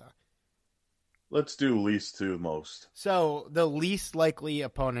versa? Let's do least to most. So the least likely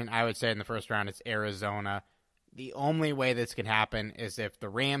opponent I would say in the first round is Arizona. The only way this can happen is if the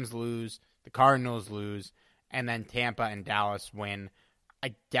Rams lose, the Cardinals lose, and then Tampa and Dallas win.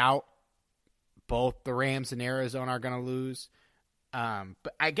 I doubt both the Rams and Arizona are going to lose.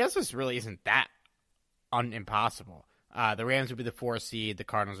 But I guess this really isn't that impossible. The Rams would be the 4 seed. The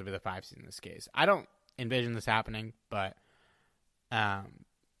Cardinals would be the 5 seed in this case. I don't envision this happening, but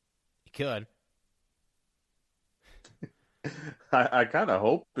it could. I kind of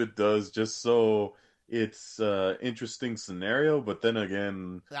hope it does, just so it's interesting scenario. But then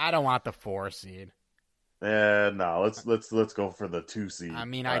again, I don't want the 4 seed. No, let's go for the 2 seed. I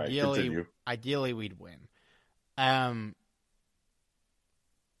mean, All right, ideally we'd win. I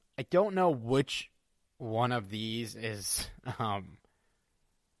don't know which one of these is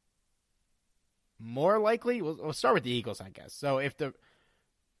more likely. We'll start with the Eagles, I guess. So if to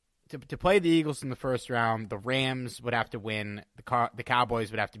play the Eagles in the first round, the Rams would have to win, the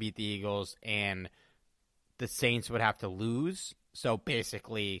Cowboys would have to beat the Eagles, and the Saints would have to lose. So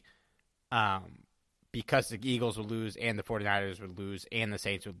basically, because the Eagles would lose and the 49ers would lose and the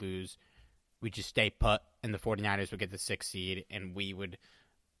Saints would lose, we just stay put and the 49ers would get the 6 seed and we would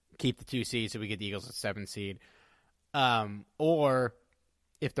keep the 2 seeds so we get the Eagles at 7 seed. Or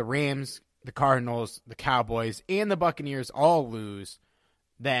if the Rams, the Cardinals, the Cowboys, and the Buccaneers all lose,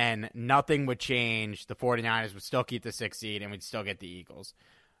 then nothing would change. The 49ers would still keep the 6 seed and we'd still get the Eagles.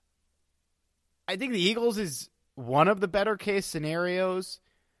 I think the Eagles is one of the better case scenarios.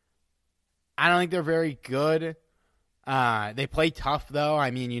 I don't think they're very good. They play tough, though. I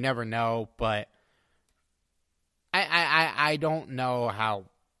mean, you never know, but I don't know how.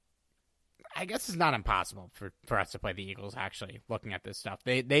 I guess it's not impossible for us to play the Eagles, actually, looking at this stuff.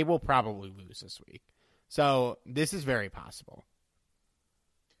 They will probably lose this week. So this is very possible.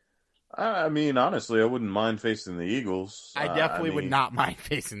 I mean, honestly, I wouldn't mind facing the Eagles. I definitely would not mind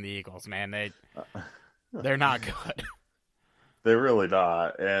facing the Eagles, man. They're not good. They're really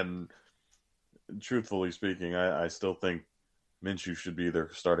not. And truthfully speaking, I still think Minshew should be their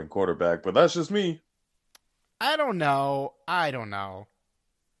starting quarterback, but that's just me. I don't know.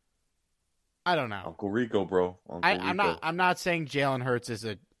 Uncle Rico, bro. I'm not saying Jalen Hurts is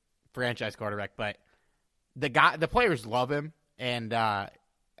a franchise quarterback, but the players love him, and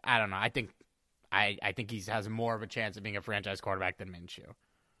I don't know. I think he has more of a chance of being a franchise quarterback than Minshew.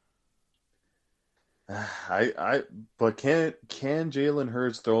 But can Jalen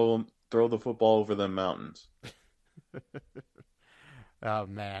Hurts throw the football over the mountains? Oh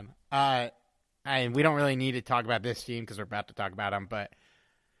man. We don't really need to talk about this team because we're about to talk about them, but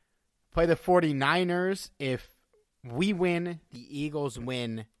play the 49ers. If we win, the Eagles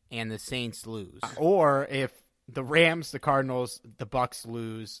win, and the Saints lose. Or if the Rams, the Cardinals, the Bucks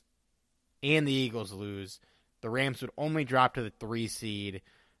lose, and the Eagles lose, the Rams would only drop to the 3 seed,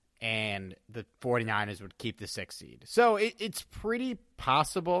 and the 49ers would keep the 6 seed. So it's pretty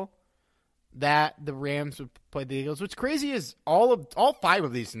possible that the Rams would play the Eagles. What's crazy is all 5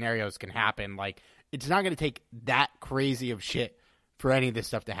 of these scenarios can happen. Like, it's not going to take that crazy of shit for any of this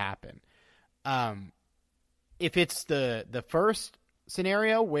stuff to happen. If it's the first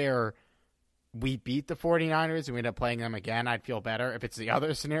scenario where we beat the 49ers and we end up playing them again, I'd feel better. If it's the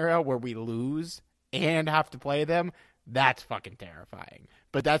other scenario where we lose and have to play them, that's fucking terrifying.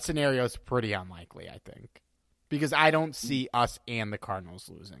 But that scenario is pretty unlikely, I think, because I don't see us and the Cardinals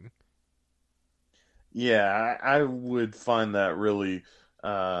losing. Yeah, I would find that really,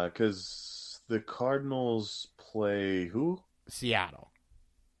 because the Cardinals play who? Seattle.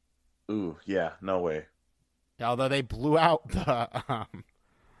 Ooh, yeah, no way. Although they blew out the,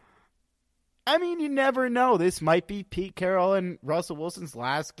 I mean, you never know. This might be Pete Carroll and Russell Wilson's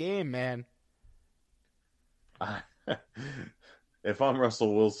last game, man. If I'm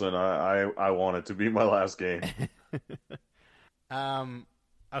Russell Wilson, I want it to be my last game.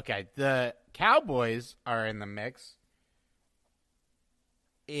 Okay, the Cowboys are in the mix.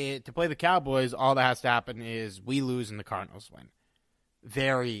 To play the Cowboys, all that has to happen is we lose and the Cardinals win.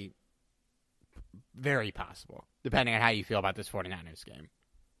 Very, very possible, depending on how you feel about this 49ers game.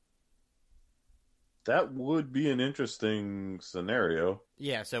 That would be an interesting scenario.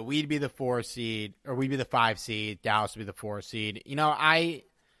 Yeah, so we'd be the 4 seed, or we'd be the 5 seed. Dallas would be the 4 seed. You know, I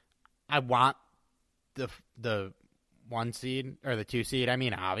want the 1 seed or the 2 seed. I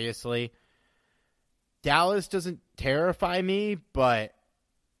mean, obviously, Dallas doesn't terrify me, but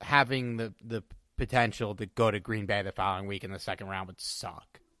having the potential to go to Green Bay the following week in the second round would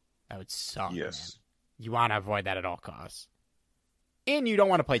suck. That would suck. Yes, man. You want to avoid that at all costs. And you don't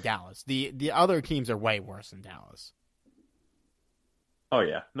want to play Dallas. The other teams are way worse than Dallas. Oh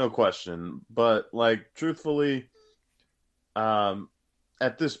yeah, no question. But like, truthfully,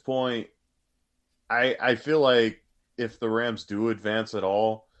 at this point, I feel like if the Rams do advance at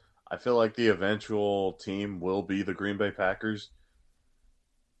all, I feel like the eventual team will be the Green Bay Packers.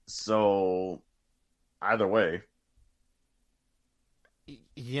 So either way.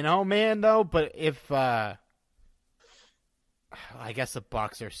 Man, though, but if I guess the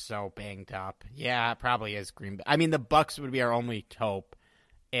Bucks are so banged up. Yeah, it probably is Green Bay. I mean, the Bucks would be our only hope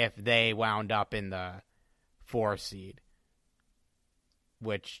if they wound up in the 4 seed,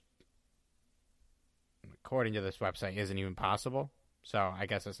 which, according to this website, isn't even possible. So I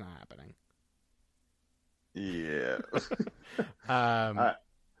guess it's not happening. Yeah.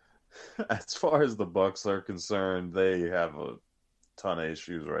 As far as the Bucks are concerned, they have a ton of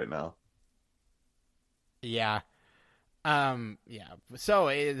issues right now. Yeah. Yeah. So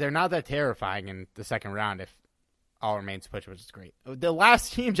they're not that terrifying in the second round if all remains pushed, which is great. The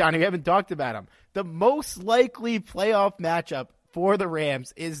last team, Johnny, we haven't talked about them. The most likely playoff matchup for the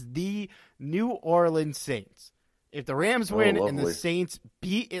Rams is the New Orleans Saints. If the Rams win and the Saints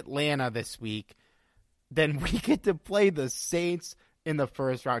beat Atlanta this week, then we get to play the Saints in the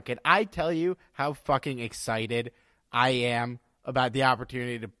first round. Can I tell you how fucking excited I am about the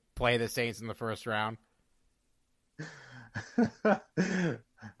opportunity to play the Saints in the first round?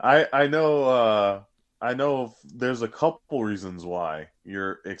 I know there's a couple reasons why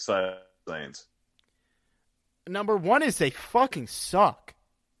you're excited, Saints. Number one is they fucking suck.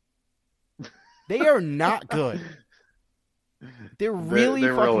 They are not good. They're really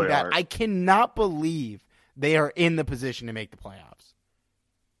fucking really bad. Aren't. I cannot believe they are in the position to make the playoffs.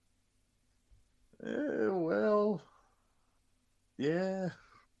 Well, yeah.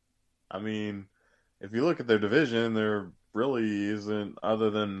 I mean, if you look at their division, there really isn't, other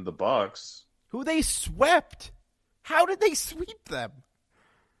than the Bucks, who they swept. How did they sweep them?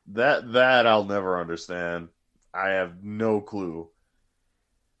 That I'll never understand. I have no clue.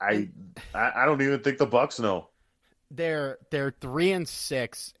 I don't even think the Bucks know. They're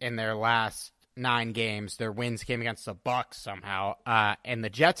 3-6 in their last 9 games. Their wins came against the Bucks somehow, and the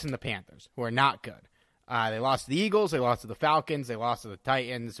Jets and the Panthers, who are not good. They lost to the Eagles. They lost to the Falcons. They lost to the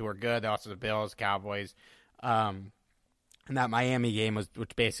Titans, who are good. They lost to the Bills, Cowboys. And that Miami game was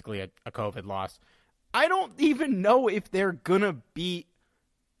basically a COVID loss. I don't even know if they're going to beat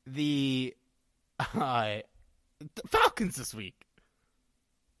the Falcons this week.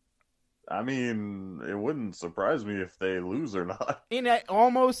 I mean, it wouldn't surprise me if they lose or not. And it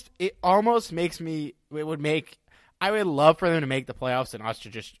almost makes me. I would love for them to make the playoffs and us to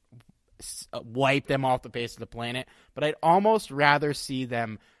just wipe them off the face of the planet. But I'd almost rather see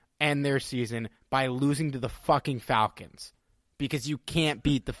them end their season by losing to the fucking Falcons, because you can't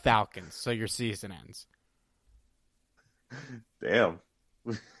beat the Falcons, so your season ends. Damn.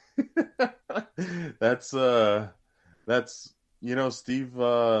 That's Steve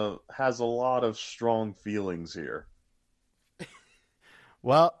has a lot of strong feelings here.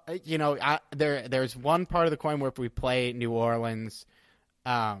 Well, there's one part of the coin where if we play New Orleans,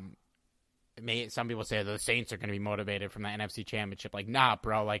 some people say the Saints are going to be motivated from the NFC Championship. Like, nah,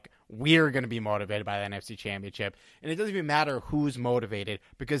 bro. Like, we're going to be motivated by the NFC Championship. And it doesn't even matter who's motivated,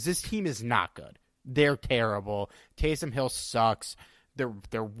 because this team is not good. They're terrible. Taysom Hill sucks.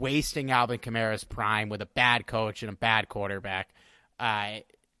 They're wasting Alvin Kamara's prime with a bad coach and a bad quarterback. I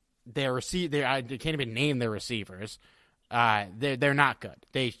can't even name their receivers. They're not good.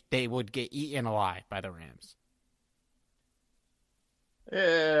 They would get eaten alive by the Rams.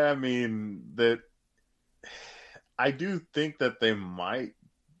 Yeah, I mean I do think that they might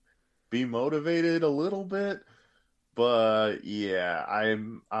be motivated a little bit, but yeah,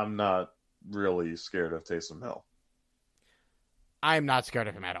 I'm not really scared of Taysom Hill. I'm not scared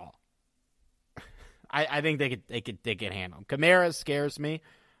of him at all. I think they could handle him. Kamara scares me,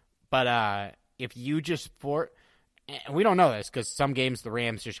 but if you just and we don't know this because some games the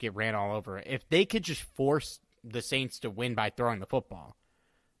Rams just get ran all over. If they could just force the Saints to win by throwing the football,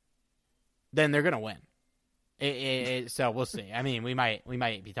 then they're gonna win. So we'll see. I mean, we might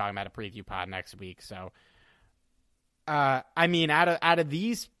be talking about a preview pod next week. So, I mean, out of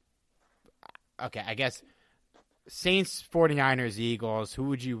these, okay, I guess Saints, 49ers, Eagles.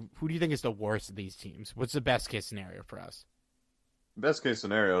 Who do you think is the worst of these teams? What's the best case scenario for us? Best case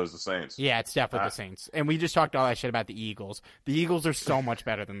scenario is the Saints. Yeah, it's definitely the Saints. And we just talked all that shit about the Eagles. The Eagles are so much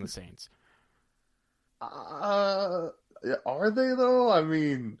better than the Saints. Are they though? I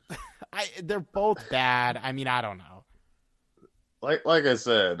mean, they're both bad. I mean, I don't know. Like I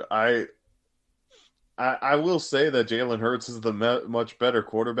said, I will say that Jalen Hurts is the much better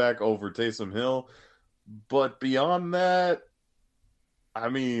quarterback over Taysom Hill. But beyond that, I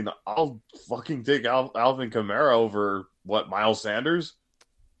mean, I'll fucking take Alvin Kamara over Miles Sanders.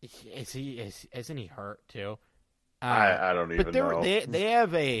 Isn't he hurt too? I don't even know. They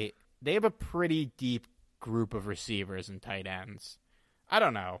have a pretty deep group of receivers and tight ends. I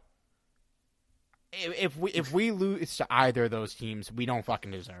don't know. If we lose to either of those teams, we don't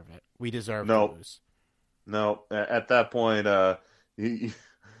fucking deserve it. We deserve to lose. No, at that point,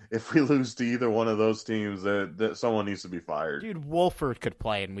 if we lose to either one of those teams, that someone needs to be fired. Dude, Wolford could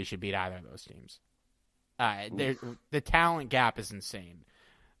play, and we should beat either of those teams. The talent gap is insane.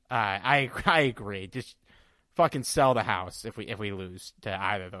 I agree. Just fucking sell the house if we lose to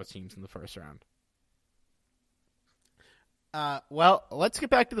either of those teams in the first round. Well, let's get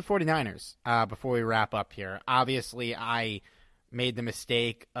back to the 49ers before we wrap up here. Obviously, I made the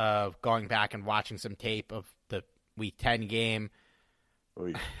mistake of going back and watching some tape of the Week 10 game.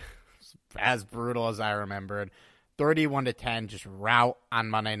 As brutal as I remembered. 31-10, just rout on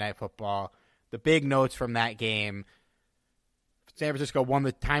Monday Night Football. The big notes from that game: San Francisco won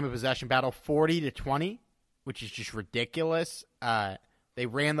the time of possession battle 40-20, which is just ridiculous. They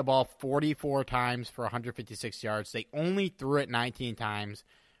ran the ball 44 times for 156 yards. They only threw it 19 times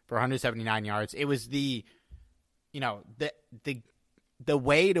for 179 yards. It was the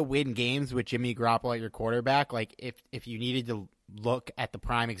way to win games with Jimmy Garoppolo at your quarterback. Like if you needed to look at the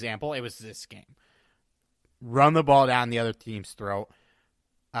prime example, it was this game. Run the ball down the other team's throat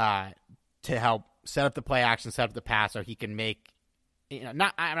to help set up the play action, set up the pass, so he can make. I'm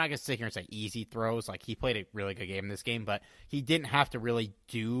not going to sit here and say easy throws. Like, he played a really good game in this game, but he didn't have to really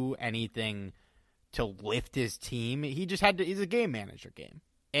do anything to lift his team. He just had to. He's a game manager game,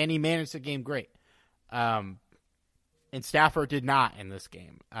 and he managed the game great. And Stafford did not in this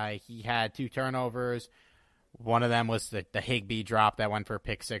game. He had 2 turnovers. One of them was the Higbee drop that went for a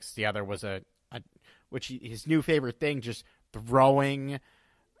pick six. The other was his new favorite thing, just throwing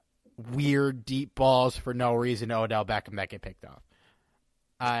weird deep balls for no reason to Odell Beckham that get picked off.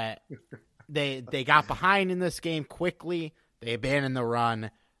 They got behind in this game quickly. They abandoned the run,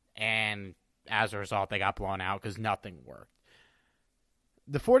 and as a result, they got blown out because nothing worked.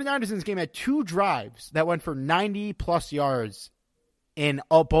 The 49ers in this game had 2 drives that went for 90-plus yards, and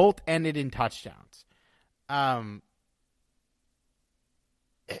both ended in touchdowns. Coming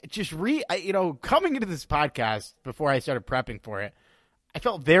into this podcast before I started prepping for it, I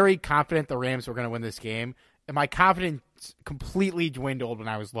felt very confident the Rams were going to win this game, and my confidence completely dwindled when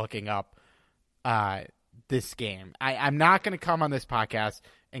I was looking up this game. I'm not going to come on this podcast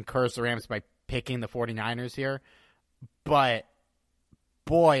and curse the Rams by picking the 49ers here, but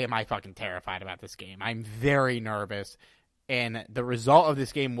boy, am I fucking terrified about this game. I'm very nervous, and the result of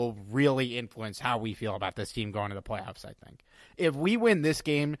this game will really influence how we feel about this team going to the playoffs, I think. If we win this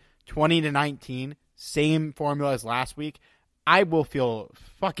game 20-19, same formula as last week, I will feel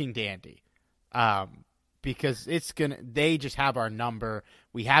fucking dandy. Because they just have our number.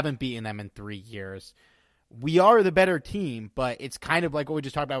 We haven't beaten them in 3 years. We are the better team, but it's kind of like what we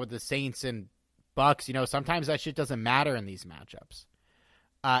just talked about with the Saints and Bucks. Sometimes that shit doesn't matter in these matchups.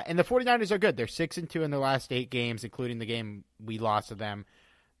 And the 49ers are good. They're 6-2 in their last 8 games, including the game we lost to them.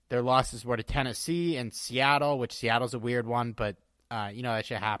 Their losses were to Tennessee and Seattle, which Seattle's a weird one, but that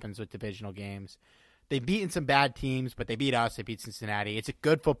shit happens with divisional games. They've beaten some bad teams, but they beat us. They beat Cincinnati. It's a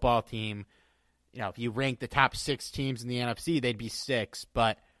good football team. If you rank the top 6 teams in the NFC, they'd be 6.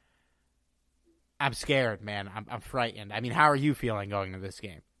 But I'm scared, man. I'm frightened. I mean, how are you feeling going into this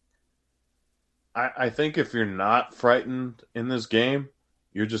game? I think if you're not frightened in this game,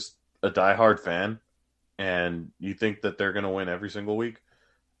 you're just a diehard fan, and you think that they're going to win every single week.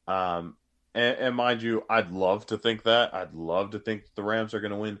 And mind you, I'd love to think that. I'd love to think that the Rams are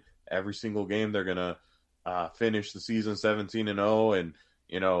going to win every single game. They're going to finish the season 17-0 and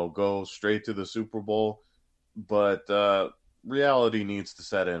go straight to the Super Bowl. But reality needs to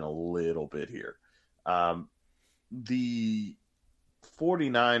set in a little bit here. The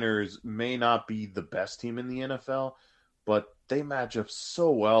 49ers may not be the best team in the NFL, but they match up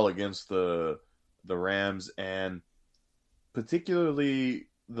so well against the Rams, and particularly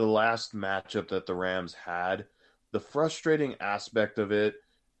the last matchup that the Rams had. The frustrating aspect of it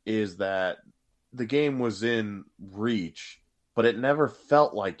is that the game was in reach, but it never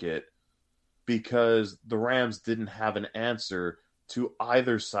felt like it because the Rams didn't have an answer to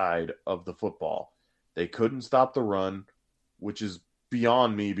either side of the football. They couldn't stop the run, which is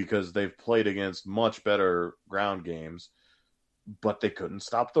beyond me because they've played against much better ground games, but they couldn't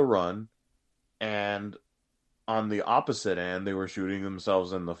stop the run. And on the opposite end, they were shooting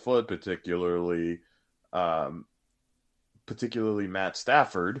themselves in the foot, particularly Matt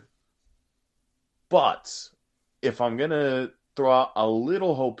Stafford. But if I'm going to throw out a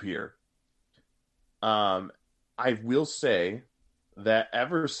little hope here, I will say that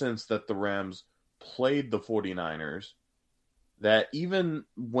ever since that the Rams played the 49ers, that even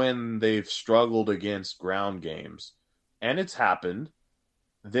when they've struggled against ground games, and it's happened,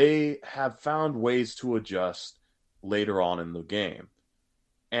 they have found ways to adjust later on in the game.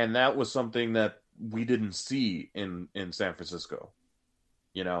 And that was something that we didn't see in San Francisco,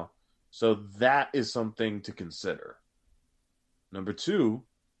 you know? So that is something to consider. Number two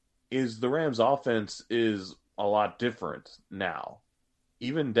is the Rams offense is a lot different now,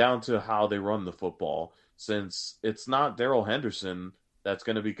 even down to how they run the football, since it's not Darrell Henderson that's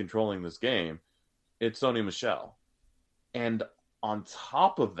going to be controlling this game. It's Sony Michel. And on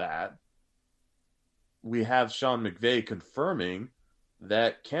top of that, we have Sean McVay confirming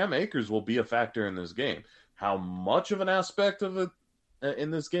that Cam Akers will be a factor in this game. How much of an aspect of it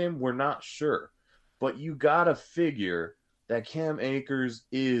in this game, we're not sure. But you got to figure that Cam Akers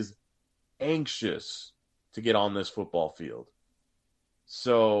is anxious to get on this football field.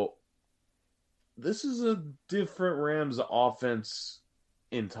 So this is a different Rams offense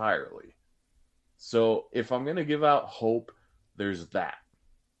entirely. So if I'm going to give out hope, there's that.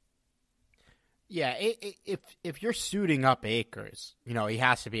 Yeah, if you're suiting up Akers, you know, he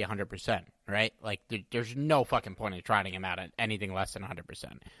has to be 100%, right? Like, there's no fucking point in trotting him out at anything less than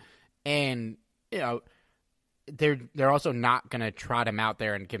 100%. And, you know, they're also not going to trot him out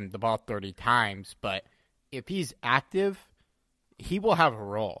there and give him the ball 30 times, but if he's active, he will have a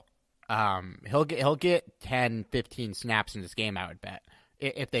role. He'll get 10, 15 snaps in this game, I would bet,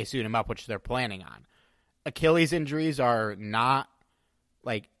 if they suit him up, which they're planning on. Achilles injuries are not,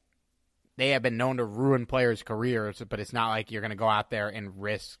 like, they have been known to ruin players' careers, but it's not like you're going to go out there and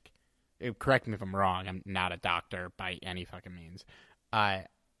risk. Correct me if I'm wrong. I'm not a doctor by any fucking means.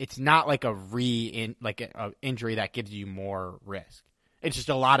 It's not like a injury that gives you more risk. It's just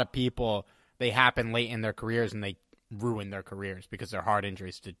a lot of people, they happen late in their careers and they ruin their careers because they're hard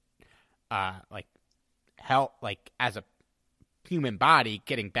injuries to help, like, as a human body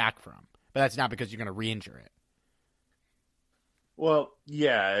getting back from. But that's not because you're going to re-injure it. Well,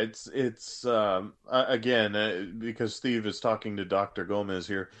 yeah, it's again, because Steve is talking to Dr. Gomez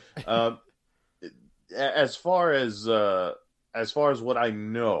here. As far as what I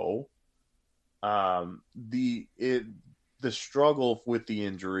know, the struggle with the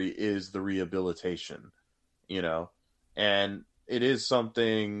injury is the rehabilitation, you know, and it is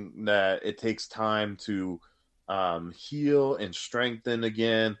something that it takes time to heal and strengthen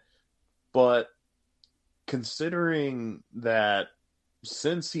again, but considering that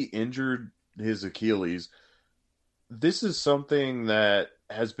since he injured his Achilles, this is something that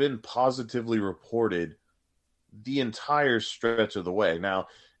has been positively reported the entire stretch of the way. Now,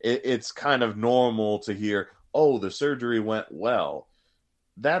 it's kind of normal to hear, oh, the surgery went well.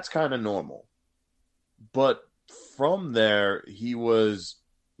 That's kind of normal. But from there, he was,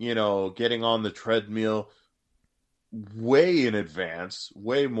 you know, getting on the treadmill way in advance,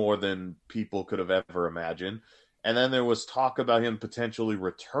 way more than people could have ever imagined. And then there was talk about him potentially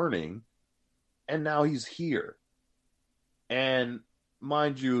returning, and now he's here. And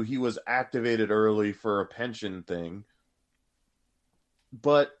mind you, he was activated early for a pension thing.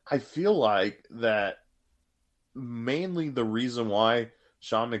 But I feel like that mainly the reason why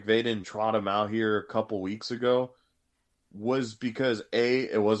Sean McVay didn't trot him out here a couple weeks ago was because A,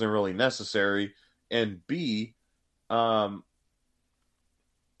 it wasn't really necessary, and B,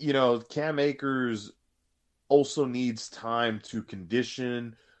 you know, Cam Akers also needs time to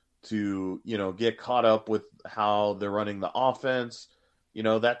condition, to, you know, get caught up with how they're running the offense. You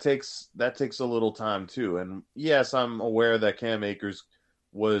know, that takes a little time too. And yes, I'm aware that Cam Akers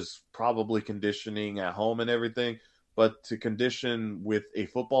was probably conditioning at home and everything, but to condition with a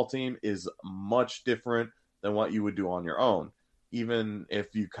football team is much different than what you would do on your own, even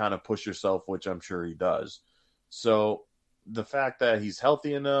if you kind of push yourself, which I'm sure he does. So the fact that he's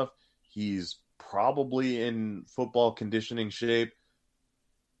healthy enough, he's probably in football conditioning shape,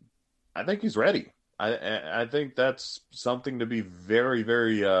 I think he's ready. I think that's something to be very,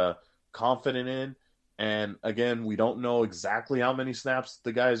 very confident in. And again, we don't know exactly how many snaps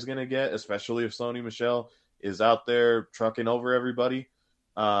the guy is going to get, especially if Sony Michel is out there trucking over everybody.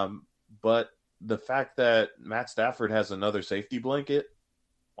 But the fact that Matt Stafford has another safety blanket,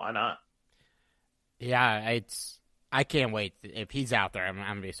 why not? Yeah, I can't wait. If he's out there, I'm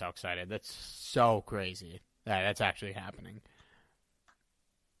going to be so excited. That's so crazy that that's actually happening.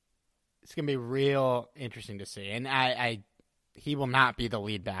 It's going to be real interesting to see. And he will not be the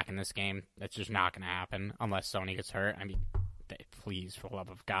lead back in this game. That's just not going to happen unless Sony gets hurt. I mean, please, for the love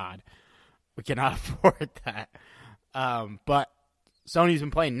of God. We cannot afford that. But Sony's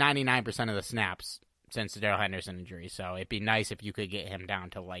been playing 99% of the snaps since the Darrell Henderson injury, so it'd be nice if you could get him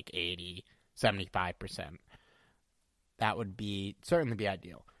down to like 80, 75%. That would certainly be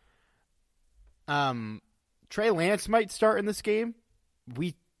ideal. Trey Lance might start in this game.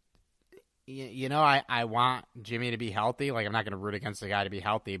 I want Jimmy to be healthy. Like, I'm not going to root against the guy to be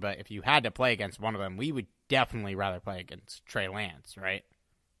healthy, but if you had to play against one of them, we would definitely rather play against Trey Lance, right?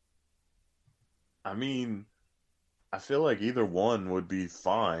 I mean, I feel like either one would be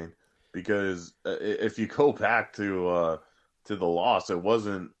fine because if you go back to the loss, it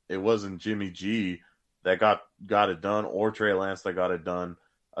wasn't Jimmy G that got it done or Trey Lance that got it done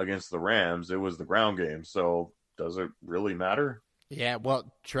against the Rams. It was the ground game. So does it really matter? Yeah,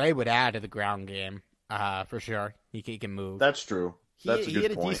 well, Trey would add to the ground game for sure. He can move. That's true. That's a good point. He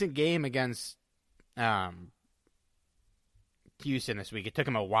had a decent game against Houston this week. It took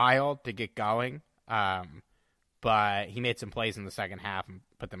him a while to get going, but he made some plays in the second half and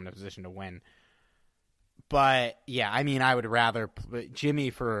put them in a position to win. But, yeah, I mean, I would rather –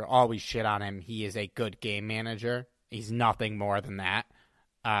 Jimmy, for all we shit on him, he is a good game manager. He's nothing more than that.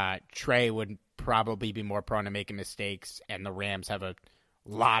 Trey would probably be more prone to making mistakes, and the Rams have a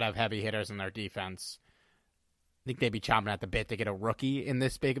lot of heavy hitters in their defense. I think they'd be chomping at the bit to get a rookie in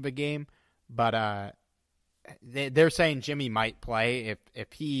this big of a game. But they're saying Jimmy might play.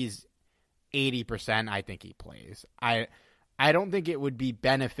 If he's 80%, I think he plays. I don't think it would be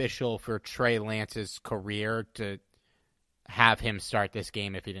beneficial for Trey Lance's career to have him start this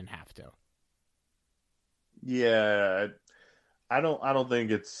game if he didn't have to. Yeah, I don't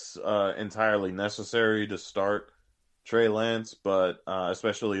think it's entirely necessary to start Trey Lance, but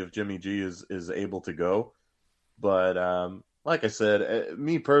especially if Jimmy G is able to go. But like I said,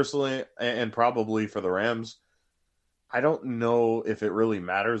 me personally, and probably for the Rams, I don't know if it really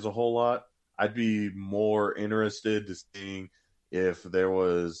matters a whole lot. I'd be more interested to seeing if there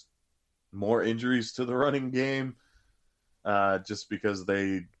was more injuries to the running game, just because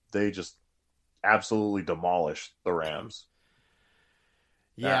they just absolutely demolished the Rams.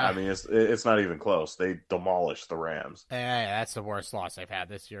 Yeah, I mean it's not even close. They demolished the Rams. Yeah, that's the worst loss they've had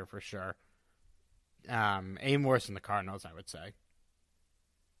this year for sure. Even worse than the Cardinals, I would say.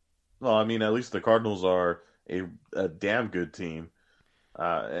 Well, I mean, at least the Cardinals are a damn good team.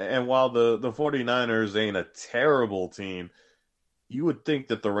 And while the 49ers ain't a terrible team, you would think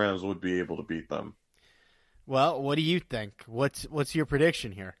that the Rams would be able to beat them. Well, what do you think? What's your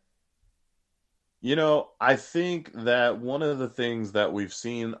prediction here? You know, I think that one of the things that we've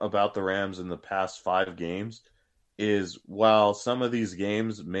seen about the Rams in the past 5 games is while some of these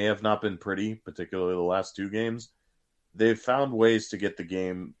games may have not been pretty, particularly the last 2 games, they've found ways to get the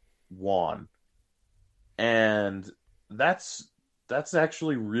game won. And that's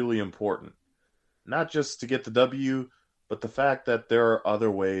actually really important. Not just to get the W, but the fact that there are other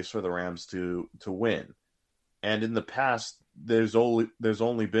ways for the Rams to win. And in the past, there's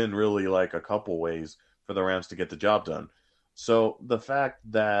only been really like a couple ways for the Rams to get the job done. So the fact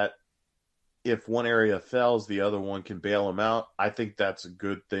that if one area fails, the other one can bail them out, I think that's a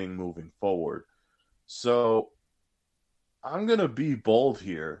good thing moving forward. So I'm going to be bold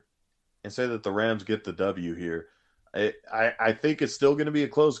here and say that the Rams get the W here. I think it's still going to be a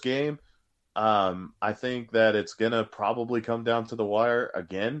close game. I think that it's going to probably come down to the wire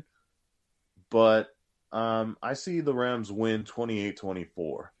again. But I see the Rams win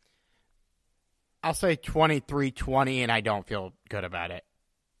 28-24. I'll say 23-20, and I don't feel good about it.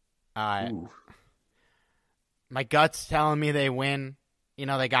 My gut's telling me they win. You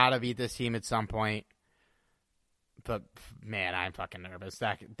know, they got to beat this team at some point. But, man, I'm fucking nervous.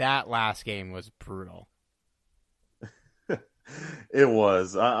 That last game was brutal. It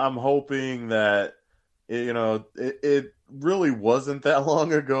was. I'm hoping that, it really wasn't that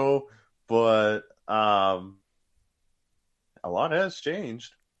long ago, but a lot has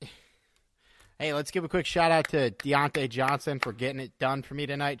changed. Hey, let's give a quick shout out to Deontay Johnson for getting it done for me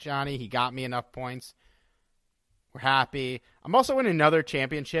tonight, Johnny. He got me enough points. We're happy. I'm also in another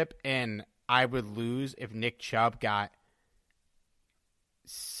championship, and I would lose if Nick Chubb got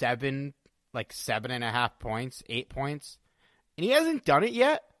 7.5 points, 8 points. And he hasn't done it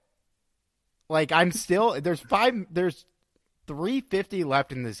yet. Like, I'm still there's 350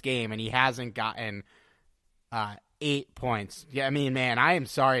 left in this game, and he hasn't gotten 8 points. Yeah, I mean, man, I am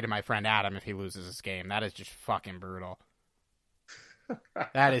sorry to my friend Adam if he loses this game. That is just fucking brutal.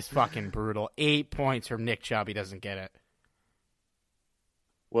 That is fucking brutal. 8 points from Nick Chubb. He doesn't get it.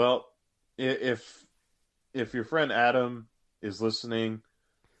 Well, if your friend Adam is listening,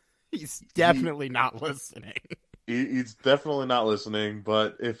 he's definitely not listening. He's definitely not listening.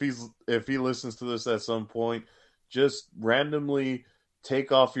 But if he listens to this at some point, just randomly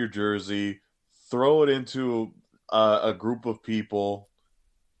take off your jersey, throw it into a group of people,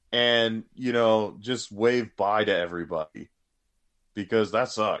 and just wave bye to everybody, because that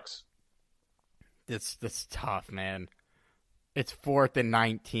sucks. That's tough, man. It's 4th and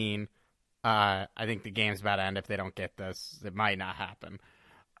 19. I think the game's about to end if they don't get this. It might not happen.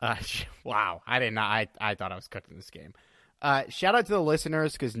 Wow. I thought I was cooked in this game. Shout out to the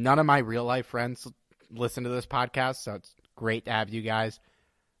listeners because none of my real life friends listen to this podcast, so it's great to have you guys.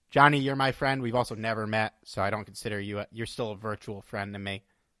 Johnny, you're my friend. We've also never met, so I don't consider you. You're still a virtual friend to me.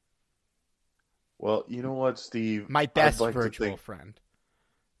 Well, you know what, Steve? My best virtual friend.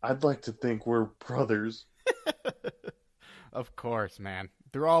 I'd like to think we're brothers. Of course, man.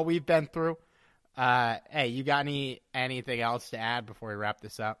 Through all we've been through. Hey, you got anything else to add before we wrap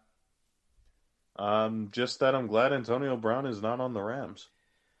this up? Just that I'm glad Antonio Brown is not on the Rams.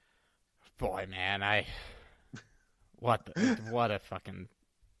 Boy, man, what a fucking,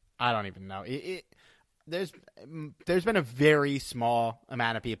 I don't even know. There's been a very small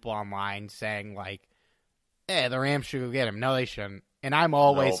amount of people online saying like, the Rams should go get him. No, they shouldn't. And I'm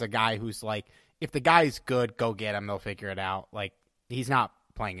always the guy who's like, if the guy's good, go get him. They'll figure it out. Like, he's not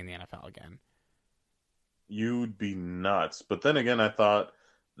playing in the NFL again. You'd be nuts. But then again, I thought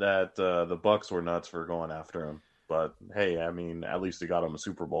that the Bucs were nuts for going after him. But hey, I mean, at least he got him a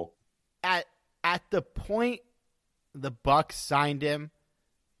Super Bowl. At the point the Bucs signed him,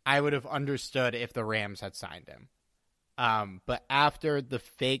 I would have understood if the Rams had signed him. But after the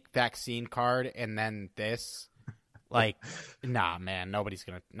fake vaccine card and then this, like, nah, man, nobody's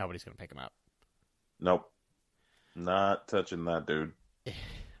gonna pick him up. Nope, not touching that dude.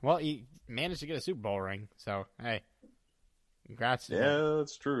 Well, he managed to get a Super Bowl ring, so hey, congrats to him. Yeah,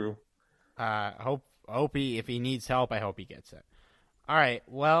 that's true. Hope if he needs help, I hope he gets it. All right,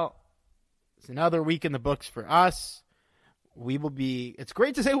 well, it's another week in the books for us. It's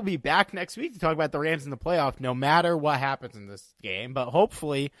great to say we'll be back next week to talk about the Rams in the playoff, no matter what happens in this game. But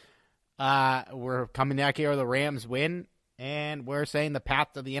hopefully, we're coming back here, the Rams win, and we're saying the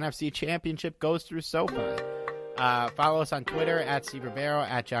path to the NFC Championship goes through SoFi. Follow us on Twitter at Steve Ribeiro,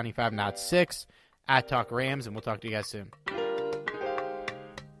 at Johnny5Not6, at Talk Rams, and we'll talk to you guys soon.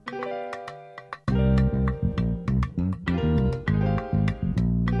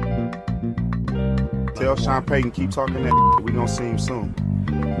 Tell Sean Payton, keep talking that. We gonna see him soon.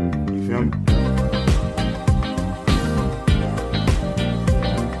 You feel me?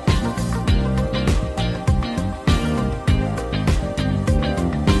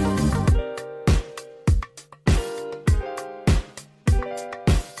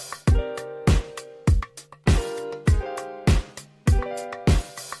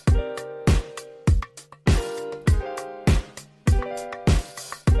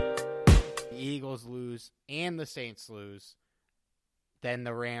 Lose and the Saints lose, then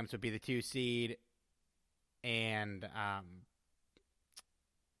the Rams would be the 2 seed. And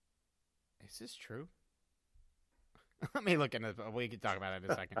is this true? Let me look into it. We can talk about it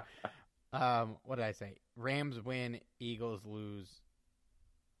in a second. What did I say? Rams win, Eagles lose,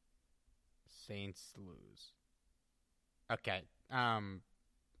 Saints lose. Okay.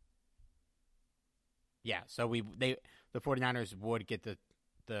 Yeah, so the 49ers would get the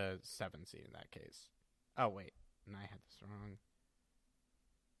 7 seed in that case. Oh, wait. And I had this wrong.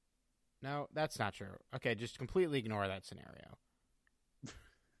 No, that's not true. Okay, just completely ignore that scenario.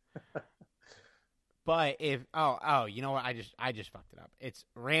 But if you know what? I just fucked it up. It's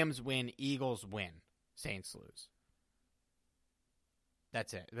Rams win, Eagles win, Saints lose.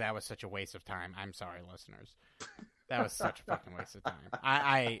 That's it. That was such a waste of time. I'm sorry, listeners. That was such a fucking waste of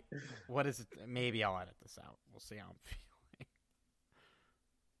time. What is it? Maybe I'll edit this out. We'll see how I'm feeling.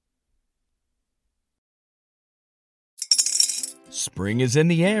 Spring is in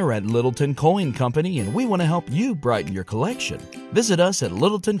the air at Littleton Coin Company, and we want to help you brighten your collection. Visit us at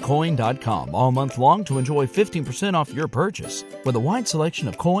littletoncoin.com all month long to enjoy 15% off your purchase. With a wide selection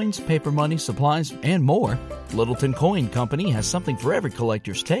of coins, paper money, supplies, and more, Littleton Coin Company has something for every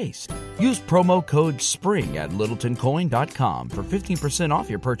collector's taste. Use promo code SPRING at littletoncoin.com for 15% off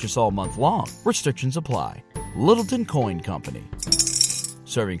your purchase all month long. Restrictions apply. Littleton Coin Company.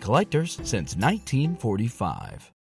 Serving collectors since 1945.